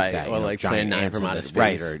something like right. that, or like Plan 9 from Outer Space,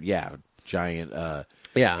 right? Or giant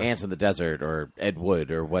ants in the desert, or Ed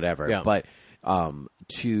Wood or whatever. Yeah. But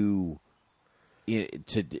to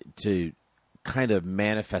kind of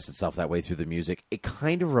manifest itself that way through the music, it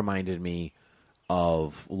kind of reminded me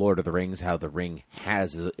of Lord of the Rings, how the ring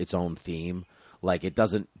has its own theme. Like, it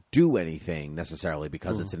doesn't do anything necessarily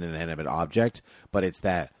because it's an inanimate object, but it's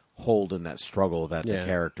that hold and that struggle that the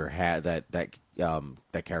character had, that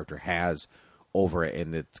character has over it,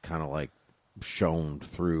 and it's kind of like shown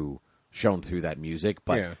through that music.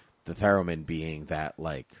 But the theremin being that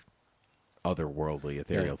like otherworldly,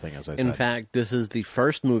 ethereal thing, as I said. In fact, this is the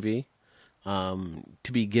first movie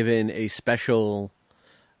to be given a special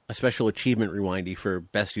achievement rewindy for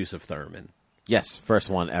best use of theremin. Yes, first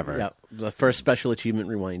one ever. Yep, the first special achievement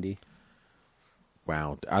rewindy.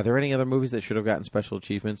 Wow. Are there any other movies that should have gotten special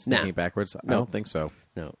achievements thinking backwards? No. I don't think so.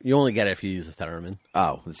 No, you only get it if you use a theremin.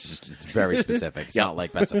 Oh, it's very specific. It's not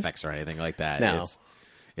like best effects or anything like that. No.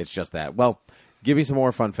 It's just that. Well, give me some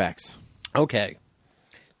more fun facts. Okay.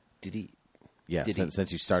 Did he? Yeah,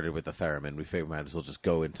 since you started with the theremin, we figured we might as well just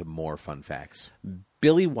go into more fun facts.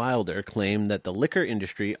 Billy Wilder claimed that the liquor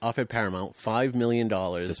industry offered Paramount $5 million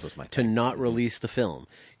to not release the film.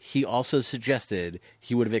 He also suggested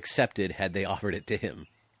he would have accepted had they offered it to him.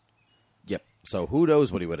 Yep. So who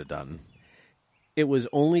knows what he would have done? It was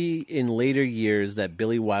only in later years that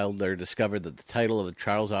Billy Wilder discovered that the title of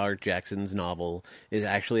Charles R. Jackson's novel is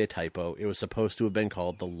actually a typo. It was supposed to have been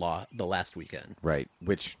called The Last Weekend. Right,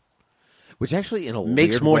 which actually, in a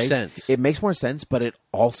makes weird more way, sense. It makes more sense, but it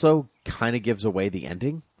also kind of gives away the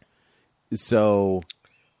ending. So,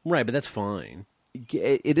 right, but that's fine.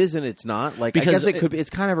 It is and it's not. Like, because I guess it could be. It's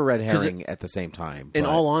kind of a red herring at the same time. In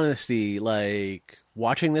all honesty, like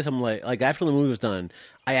watching this, I'm like after the movie was done,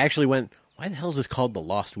 I actually went, Why the hell is this called The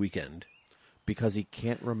Lost Weekend? Because he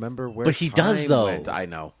can't remember where. But he does, time though. went. I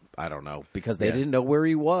know. I don't know because they didn't know where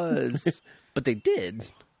he was. But they did.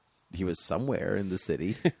 He was somewhere in the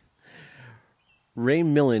city. Ray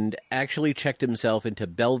Milland actually checked himself into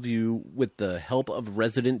Bellevue with the help of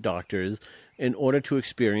resident doctors in order to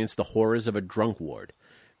experience the horrors of a drunk ward.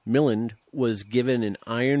 Milland was given an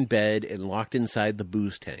iron bed and locked inside the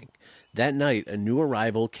booze tank. That night, a new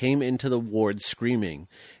arrival came into the ward screaming,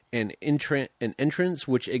 an entrance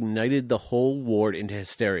which ignited the whole ward into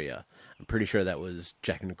hysteria. I'm pretty sure that was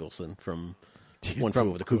Jack Nicholson from One Flew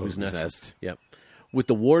Over the Cuckoo's Nest. Yep. With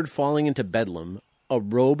the ward falling into bedlam, a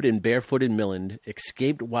robed and barefooted Milland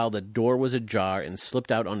escaped while the door was ajar and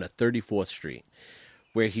slipped out onto 34th Street,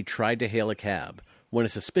 where he tried to hail a cab. When a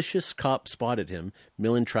suspicious cop spotted him,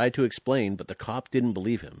 Milland tried to explain, but the cop didn't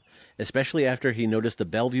believe him, especially after he noticed the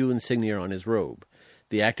Bellevue insignia on his robe.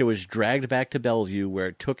 The actor was dragged back to Bellevue, where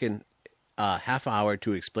it took a half hour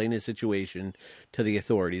to explain his situation to the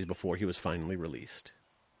authorities before he was finally released.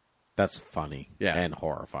 That's funny and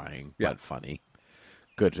horrifying, but funny.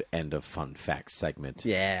 Good end of fun facts segment.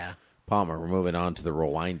 Yeah. Palmer, we're moving on to the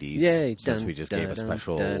Rewindies. Yay. Since we just gave a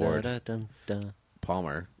special award.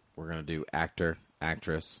 Palmer, we're going to do actor,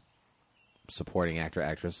 actress, supporting actor,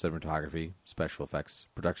 actress, cinematography, special effects,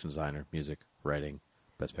 production designer, music, writing,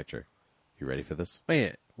 best picture. You ready for this?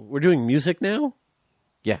 Wait, we're doing music now?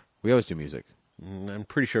 Yeah, we always do music. I'm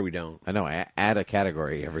pretty sure we don't. I know. I add a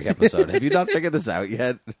category every episode. Have you not figured this out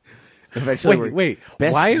yet? Eventually, wait.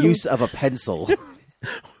 Best why use of a pencil.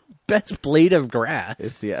 Best blade of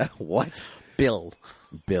grass. What? Bill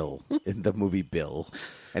in the movie Bill.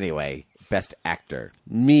 Anyway, best actor.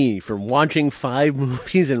 Me, from watching 5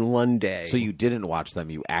 movies in one day. So you didn't watch them.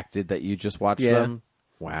 You acted that you just watched them?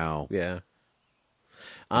 Wow. Yeah.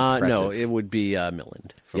 No, it would be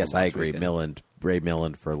Milland. Yes, I agree. Weekend. Ray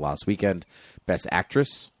Milland for Lost Weekend. Best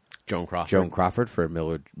actress. Joan Crawford. Joan Crawford for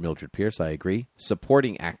Mildred Pierce. I agree.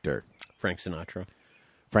 Supporting actor. Frank Sinatra.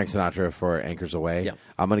 Frank Sinatra for Anchors Away. Yep.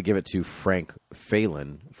 I'm going to give it to Frank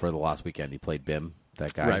Phelan for The Lost Weekend. He played Bim,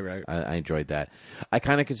 that guy. Right. I enjoyed that. I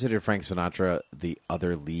kind of considered Frank Sinatra the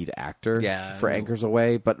other lead actor for Anchors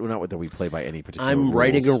Away, but not that we play by any particular rules.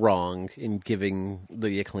 righting a wrong in giving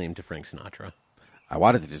the acclaim to Frank Sinatra. I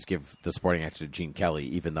wanted to just give the supporting actor to Gene Kelly,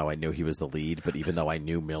 even though I knew he was the lead, but even though I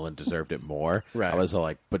knew Milland deserved it more. Right. I was all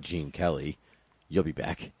like, but Gene Kelly, you'll be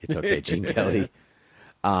back. It's okay, Gene Kelly.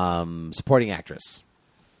 Supporting actress.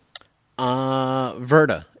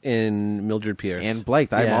 Verda in Mildred Pierce. Anne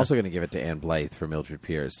Blythe. I'm also going to give it to Anne Blythe for Mildred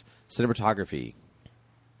Pierce. Cinematography.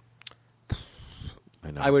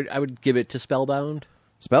 I know. I would give it to Spellbound.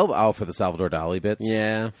 For the Salvador Dali bits.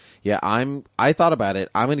 Yeah. I thought about it.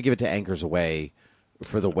 I'm going to give it to Anchors Away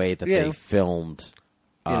for the way that they filmed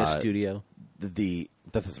in a studio. That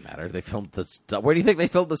doesn't matter. They filmed the stuff. Where do you think they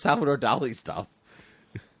filmed the Salvador Dali stuff?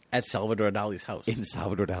 At Salvador Dali's house. In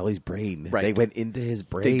Salvador Dali's brain. Right. They went into his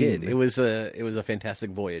brain. They did. It was a fantastic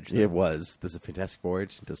voyage. Though. It was. This is a fantastic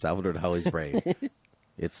voyage into Salvador Dali's brain.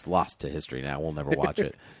 It's lost to history now. We'll never watch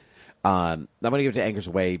it. I'm going to give it to Anchors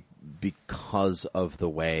Away because of the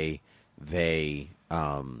way they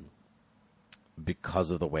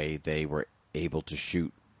were able to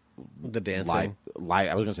shoot the dancing live.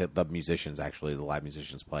 I was going to say the musicians. Actually, the live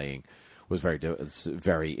musicians playing was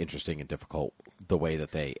very interesting and difficult. The way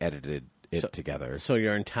that they edited it together. So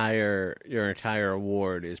your entire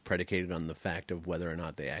award is predicated on the fact of whether or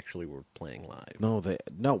not they actually were playing live. No,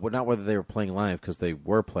 not whether they were playing live, because they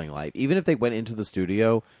were playing live. Even if they went into the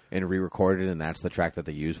studio and re-recorded, and that's the track that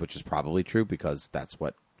they used, which is probably true because that's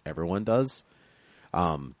what everyone does.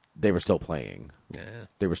 They were still playing. Yeah,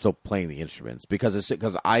 they were still playing the instruments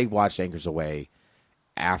because I watched Anchors Away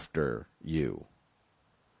after you.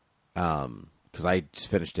 Because I just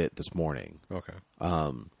finished it this morning. Okay.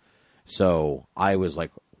 So I was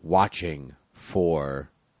like watching for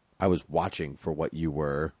what you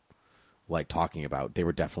were like talking about. They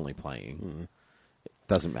were definitely playing. Mm-hmm. It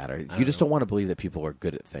doesn't matter. You just don't want to believe that people are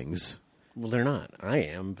good at things. Well, they're not. I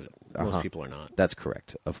am, but most people are not. That's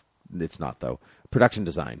correct. It's not, though. Production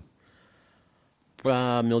design.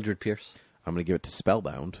 Mildred Pierce. I'm going to give it to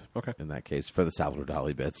Spellbound. Okay. In that case, for the Salvador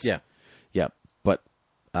Dali bits. Yeah. Yep. But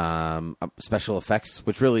special effects,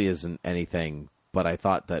 which really isn't anything, but I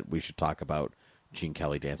thought that we should talk about Gene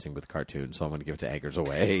Kelly dancing with cartoons, so I'm going to give it to Anchors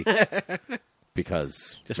Away.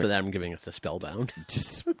 Because... Just for that, I'm giving it to Spellbound.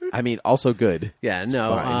 Also good. Yeah, it's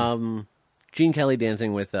no. fine. Gene Kelly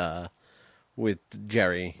dancing with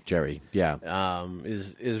Jerry. Jerry, yeah.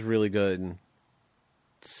 Is really good.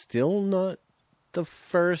 Still not the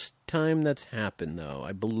first time that's happened, though.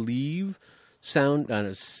 I believe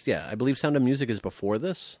I believe Sound of Music is before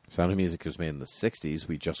this. Sound of Music was made in the 60s.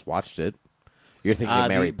 We just watched it. You're thinking of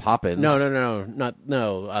Mary Poppins. No.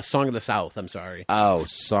 Song of the South, I'm sorry. Oh,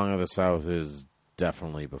 Song of the South is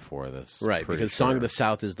definitely before this. Right, because Song of the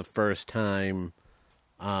South is the first time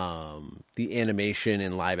the animation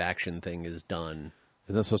and live action thing is done.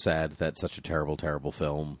 Isn't that so sad that such a terrible, terrible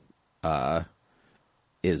film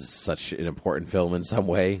is such an important film in some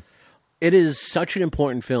way? It is such an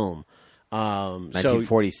important film.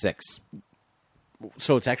 1946.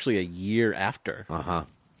 So it's actually a year after. Uh-huh.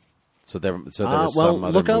 So there was some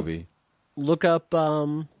other movie. Look up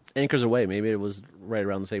Anchors Away. Maybe it was right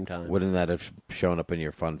around the same time. Wouldn't that have shown up in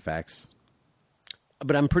your fun facts?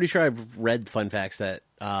 But I'm pretty sure I've read fun facts that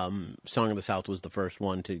Song of the South was the first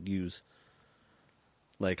one to use.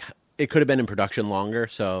 Like, it could have been in production longer,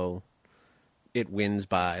 so it wins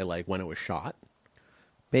by, like, when it was shot.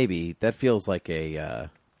 Maybe. That feels like a...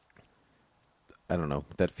 I don't know.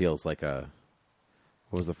 That feels like a...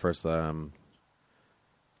 What was the first... the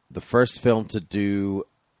first film to do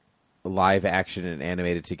live action and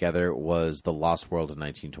animated together was The Lost World in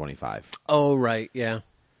 1925. Oh, right, yeah.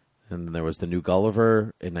 And then there was The New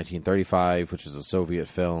Gulliver in 1935, which is a Soviet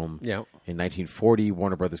film. Yeah. In 1940,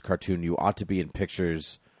 Warner Brothers cartoon You Ought to Be in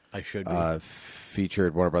Pictures I should be.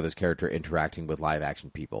 Featured Warner Brothers character interacting with live action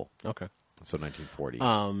people. Okay. So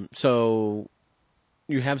 1940. So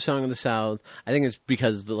you have Song of the South. I think it's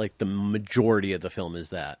because the majority of the film is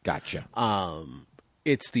that. Gotcha.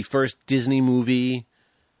 It's the first Disney movie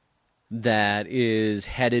that is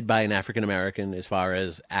headed by an African American as far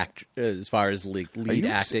as lead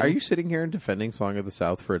acting. Are you sitting here and defending Song of the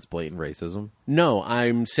South for its blatant racism? No,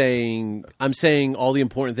 I'm saying all the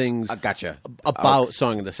important things. Gotcha. About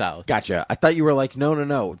Song of the South. Gotcha. I thought you were like,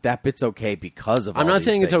 no, that bit's okay because of. I'm not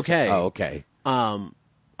saying things. It's okay. Oh, okay.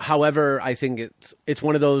 However, I think it's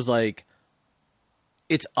one of those like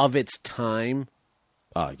it's of its time.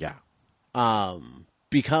 Yeah.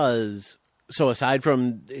 Because. So aside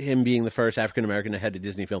from him being the first African American to head a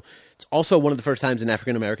Disney film, it's also one of the first times an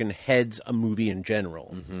African American heads a movie in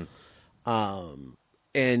general. Mm-hmm.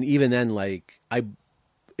 And even then,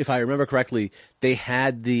 if I remember correctly, they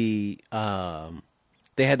had the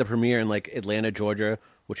premiere in Atlanta, Georgia,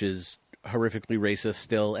 which is horrifically racist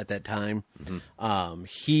still at that time. Mm-hmm.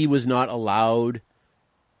 He was not allowed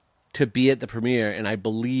to be at the premiere, and I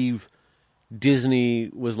believe Disney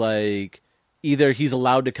was like, either he's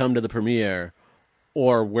allowed to come to the premiere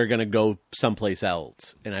or we're going to go someplace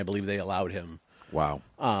else. And I believe they allowed him. Wow.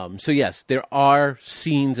 So, yes, there are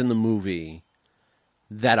scenes in the movie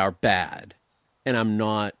that are bad. And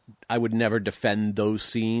I would never defend those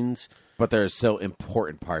scenes. But there are still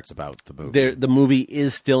important parts about the movie. The movie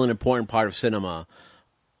is still an important part of cinema.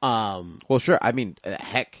 Well, sure. I mean,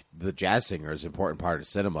 heck, the jazz singer is an important part of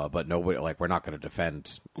cinema, but nobody, we're not going to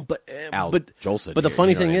defend Al Jolson. But the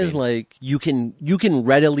funny thing is, you can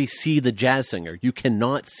readily see the jazz singer. You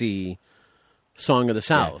cannot see Song of the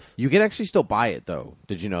South. Yeah. You can actually still buy it, though.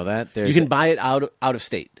 Did you know that? You can buy it out of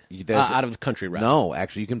state, out of the country. Rather. No,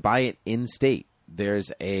 actually, you can buy it in state.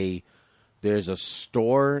 There's a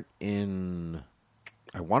store in,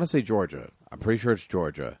 I want to say Georgia. I'm pretty sure it's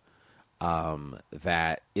Georgia.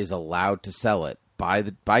 That is allowed to sell it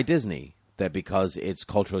by Disney, that because it's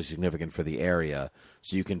culturally significant for the area,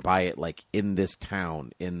 so you can buy it in this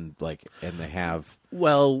town and they have.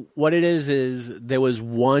 Well, what it is there was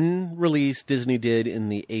one release Disney did in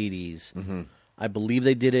the 80s. Mm-hmm. I believe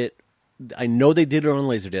they did it. I know they did it on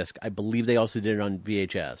Laserdisc. I believe they also did it on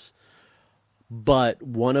VHS. But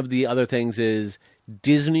one of the other things is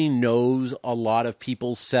Disney knows a lot of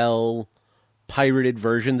people sell pirated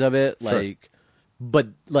versions of it, sure. But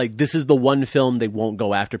this is the one film they won't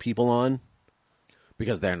go after people on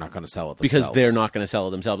because they're not going to sell it themselves. Because they're not going to sell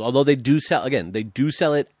it themselves. Although they do sell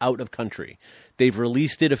it out of country. They've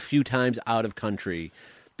released it a few times out of country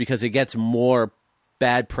because it gets more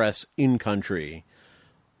bad press in country.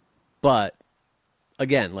 But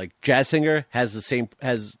again, Jazz Singer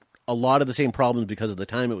has a lot of the same problems because of the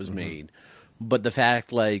time it was made. But the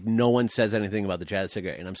fact no one says anything about the Jazz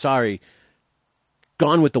Singer, and I'm sorry,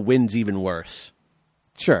 Gone with the Wind's even worse.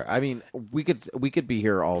 Sure. I mean, we could be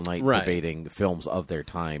here all night right. debating films of their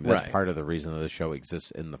time. That's right. part of the reason that the show exists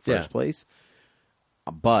in the first place.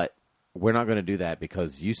 But we're not going to do that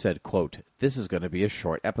because you said, quote, this is going to be a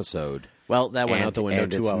short episode. Well, that went out the window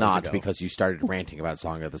 2 hours ago. And it's not because you started ranting about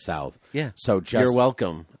Song of the South. Yeah. So you're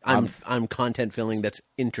welcome. I'm content filling that's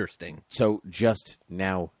interesting. So just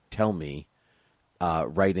now tell me,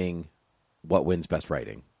 writing, what wins best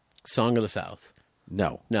writing? Song of the South.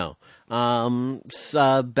 No.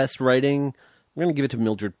 Best writing, I'm going to give it to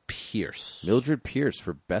Mildred Pierce. Mildred Pierce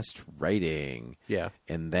for Best Writing. Yeah.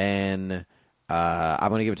 And then I'm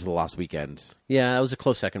going to give it to The Lost Weekend. Yeah, that was a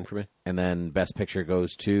close second for me. And then Best Picture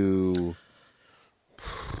goes to...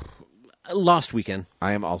 Lost Weekend.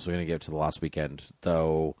 I am also going to give it to The Lost Weekend,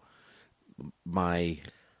 though I'm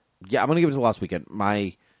going to give it to The Lost Weekend.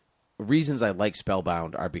 My reasons I like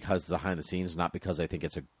Spellbound are because behind the scenes, not because I think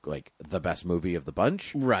it's the best movie of the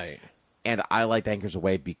bunch. Right. And I liked Anchors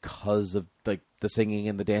Away because of the singing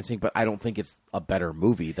and the dancing, but I don't think it's a better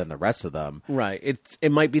movie than the rest of them. Right.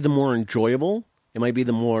 It might be the more enjoyable. It might be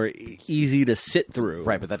the more easy to sit through.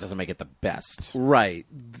 Right, but that doesn't make it the best. Right.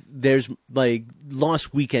 There's,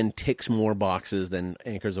 Lost Weekend ticks more boxes than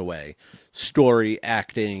Anchors Away. Story,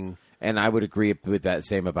 acting. And I would agree with that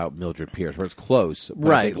same about Mildred Pierce, where it's close. But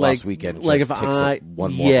Right. I think Lost Weekend just ticks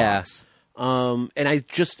one more box. And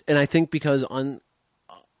I think because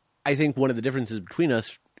I think one of the differences between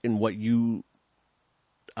us in what you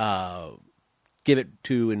give it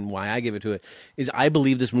to and why I give it to it is I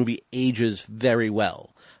believe this movie ages very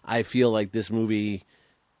well. I feel like this movie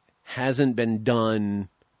hasn't been done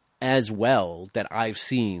as well that I've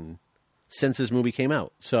seen since this movie came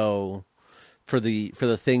out. So for the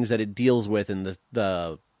things that it deals with and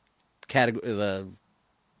the category,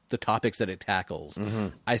 the topics that it tackles,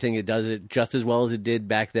 I think it does it just as well as it did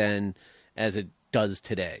back then as it does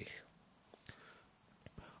today.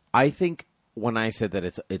 I think when I said that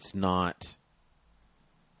it's not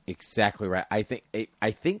exactly right, I think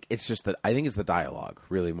it's just that I think it's the dialogue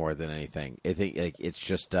really more than anything. I think it's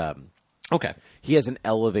just Okay. He has an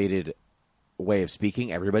elevated way of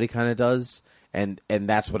speaking. Everybody kind of does, and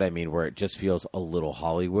that's what I mean. Where it just feels a little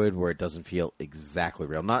Hollywood, where it doesn't feel exactly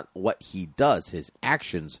real. Not what he does; his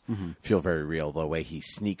actions feel very real. The way he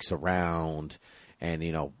sneaks around. And,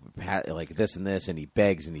 like this and this, and he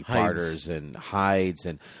begs and he barters and hides,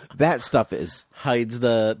 and that stuff is... Hides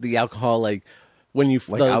the alcohol, when you...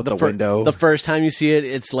 out the window. The first time you see it,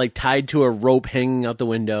 it's, tied to a rope hanging out the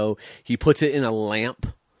window. He puts it in a lamp,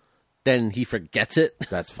 then he forgets it.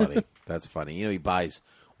 That's funny. That's funny. He buys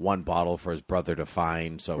one bottle for his brother to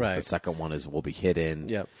find, so the second one will be hidden.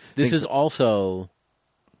 Yep. This is also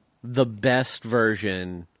the best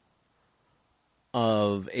version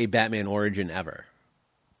of a Batman origin ever.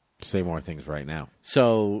 Say more things right now.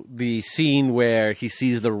 So the scene where he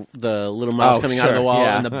sees the little mouse coming out of the wall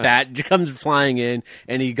and the bat comes flying in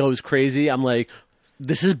and he goes crazy, I'm like,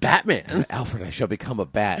 this is Batman. Alfred, I shall become a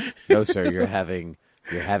bat. No, sir, you're having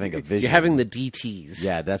a vision. You're having the DTs.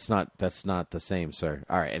 Yeah, that's not the same, sir.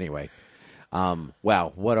 All right, anyway.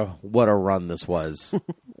 Wow, what a run this was.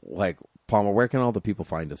 Palmer, where can all the people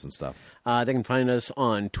find us and stuff? They can find us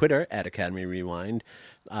on Twitter at Academy Rewind,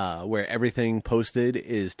 where everything posted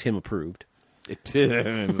is Tim approved. It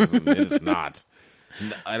is not.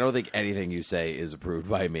 I don't think anything you say is approved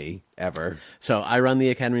by me, ever. So I run the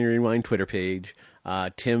Academy Rewind Twitter page.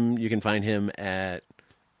 Tim, you can find him at...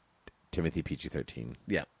 Timothy PG-13.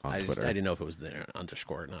 Yeah, on Twitter. I didn't know if it was there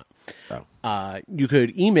underscore or not. Oh. You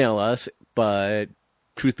could email us, but...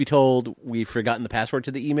 Truth be told, we've forgotten the password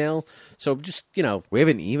to the email, so just, We have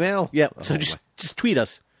an email? Yeah, so just tweet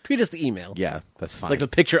us. Tweet us the email. Yeah, that's fine. Like a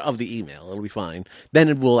picture of the email. It'll be fine. Then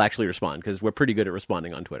it will actually respond, because we're pretty good at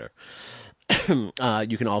responding on Twitter.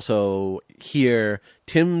 You can also hear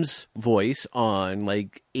Tim's voice on,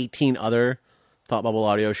 18 other Thought Bubble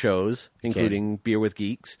audio shows, including Beer with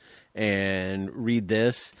Geeks, and Read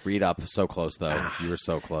This. Read Up. So close, though. You were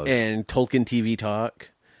so close. And Tolkien TV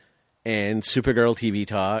Talk. And Supergirl TV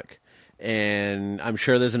Talk, and I'm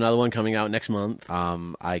sure there's another one coming out next month.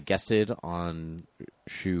 I guested on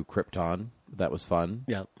Shoe Krypton. That was fun.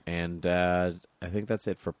 Yep. And I think that's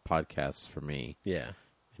it for podcasts for me. Yeah.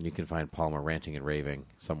 And you can find Palmer ranting and raving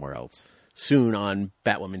somewhere else. Soon on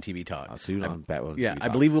Batwoman TV Talk. On Batwoman TV Talk. I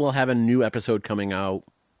believe we will have a new episode coming out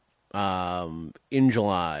in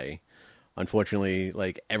July. Unfortunately,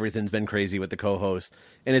 everything's been crazy with the co-host.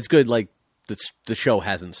 And it's good, the show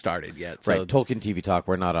hasn't started yet. So right, Tolkien TV Talk.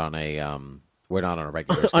 We're not on a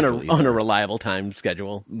regular on a reliable time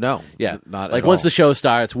schedule. No, yeah, not at once all. the show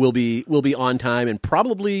starts, we'll be on time and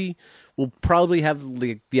we'll probably have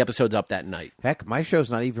the episodes up that night. Heck, my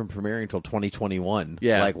show's not even premiering until 2021.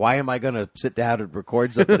 Yeah, why am I going to sit down and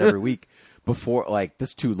record something every week before?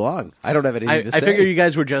 That's too long. I don't have anything to say. I figure you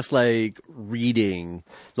guys were just reading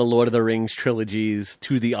the Lord of the Rings trilogies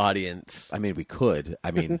to the audience. I mean, we could.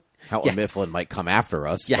 I mean. Houghton Mifflin might come after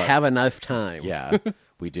us. You have enough time. Yeah,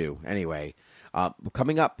 we do. Anyway,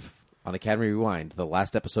 coming up on Academy Rewind, the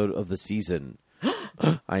last episode of the season.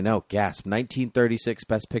 I know, gasp. 1936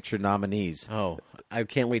 Best Picture nominees. Oh, I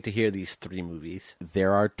can't wait to hear these 3 movies.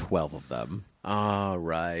 There are 12 of them. All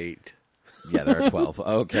right. Yeah, there are 12.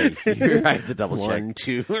 Okay, I have to double check. 1,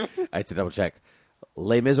 2. I have to double check.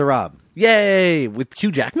 Les Miserables. Yay! With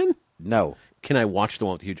Hugh Jackman? No. Can I watch the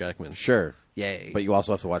one with Hugh Jackman? Sure. Yay. But you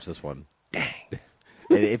also have to watch this one. Dang.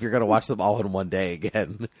 And if you're going to watch them all in one day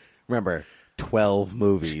again, remember, 12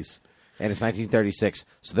 movies. And it's 1936,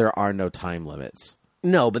 so there are no time limits.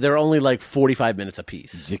 No, but they're only like 45 minutes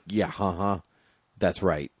apiece. Yeah, That's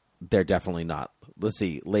right. They're definitely not. Let's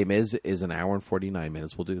see. Les Mis is an hour and 49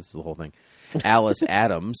 minutes. We'll do this the whole thing. Alice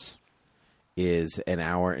Adams is an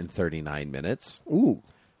hour and 39 minutes. Ooh.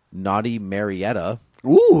 Naughty Marietta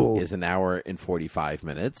Ooh. is an hour and 45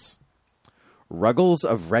 minutes. Ruggles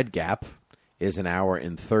of Red Gap is an hour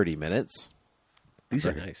and 30 minutes. These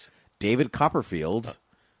are nice. David Copperfield,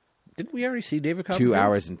 Didn't we already see David Copperfield? 2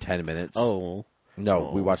 hours and 10 minutes. Oh.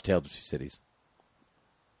 No, we watched Tales of Two Cities.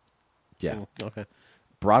 Yeah. Okay.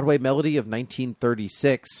 Broadway Melody of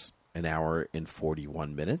 1936, an hour and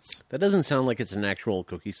 41 minutes. That doesn't sound like it's an actual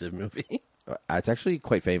cohesive movie. It's actually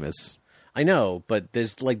quite famous. I know, but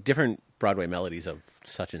there's like different Broadway melodies of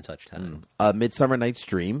such and such time. Midsummer Night's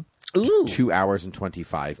Dream, Ooh. 2 hours and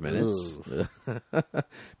 25 minutes.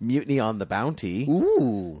 Mutiny on the Bounty,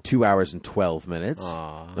 Ooh. 2 hours and 12 minutes.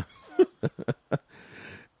 Aw.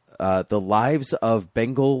 The Lives of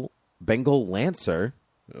Bengal Lancer,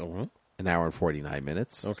 Uh-huh. an hour and 49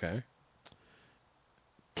 minutes. Okay.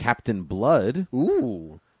 Captain Blood,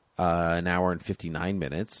 Ooh. an hour and 59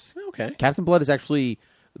 minutes. Okay. Captain Blood is actually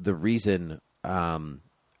the reason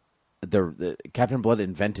the Captain Blood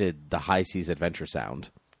invented the high seas adventure sound.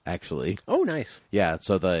 Actually, Oh, nice. yeah.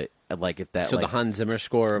 So the if that So like, the Hans Zimmer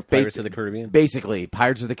score of Pirates of the Caribbean? basically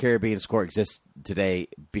Pirates of the Caribbean score exists today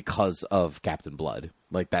because of Captain Blood.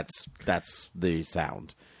 Like that's the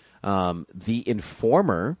sound. The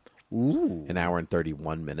Informer, Ooh. an hour and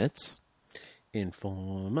 31 minutes,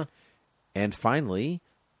 Informa. and finally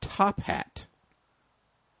Top Hat,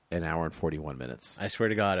 an hour and 41 minutes. I swear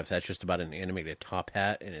to God, if that's just about an animated top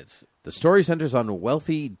hat and it's... The story centers on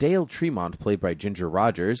wealthy Dale Tremont, played by Ginger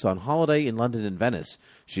Rogers, on holiday in London and Venice.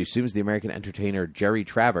 She assumes the American entertainer Jerry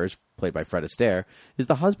Travers, played by Fred Astaire, is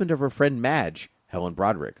the husband of her friend Madge, Helen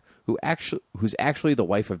Broderick, who's actually the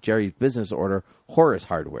wife of Jerry's business owner Horace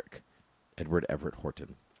Hardwick, Edward Everett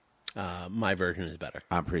Horton. my version is better.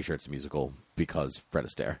 I'm pretty sure it's a musical because Fred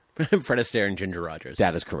Astaire. Fred Astaire and Ginger Rogers.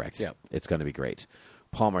 That is correct. Yep. It's going to be great.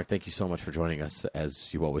 Palmer, thank you so much for joining us,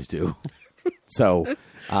 as you always do. So,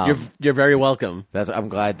 You're very welcome. I'm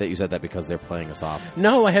glad that you said that because they're playing us off.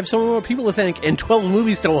 No, I have so many more people to thank and 12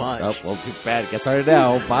 movies to watch. Oh, well, too bad. Get started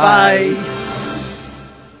now. Bye. Bye.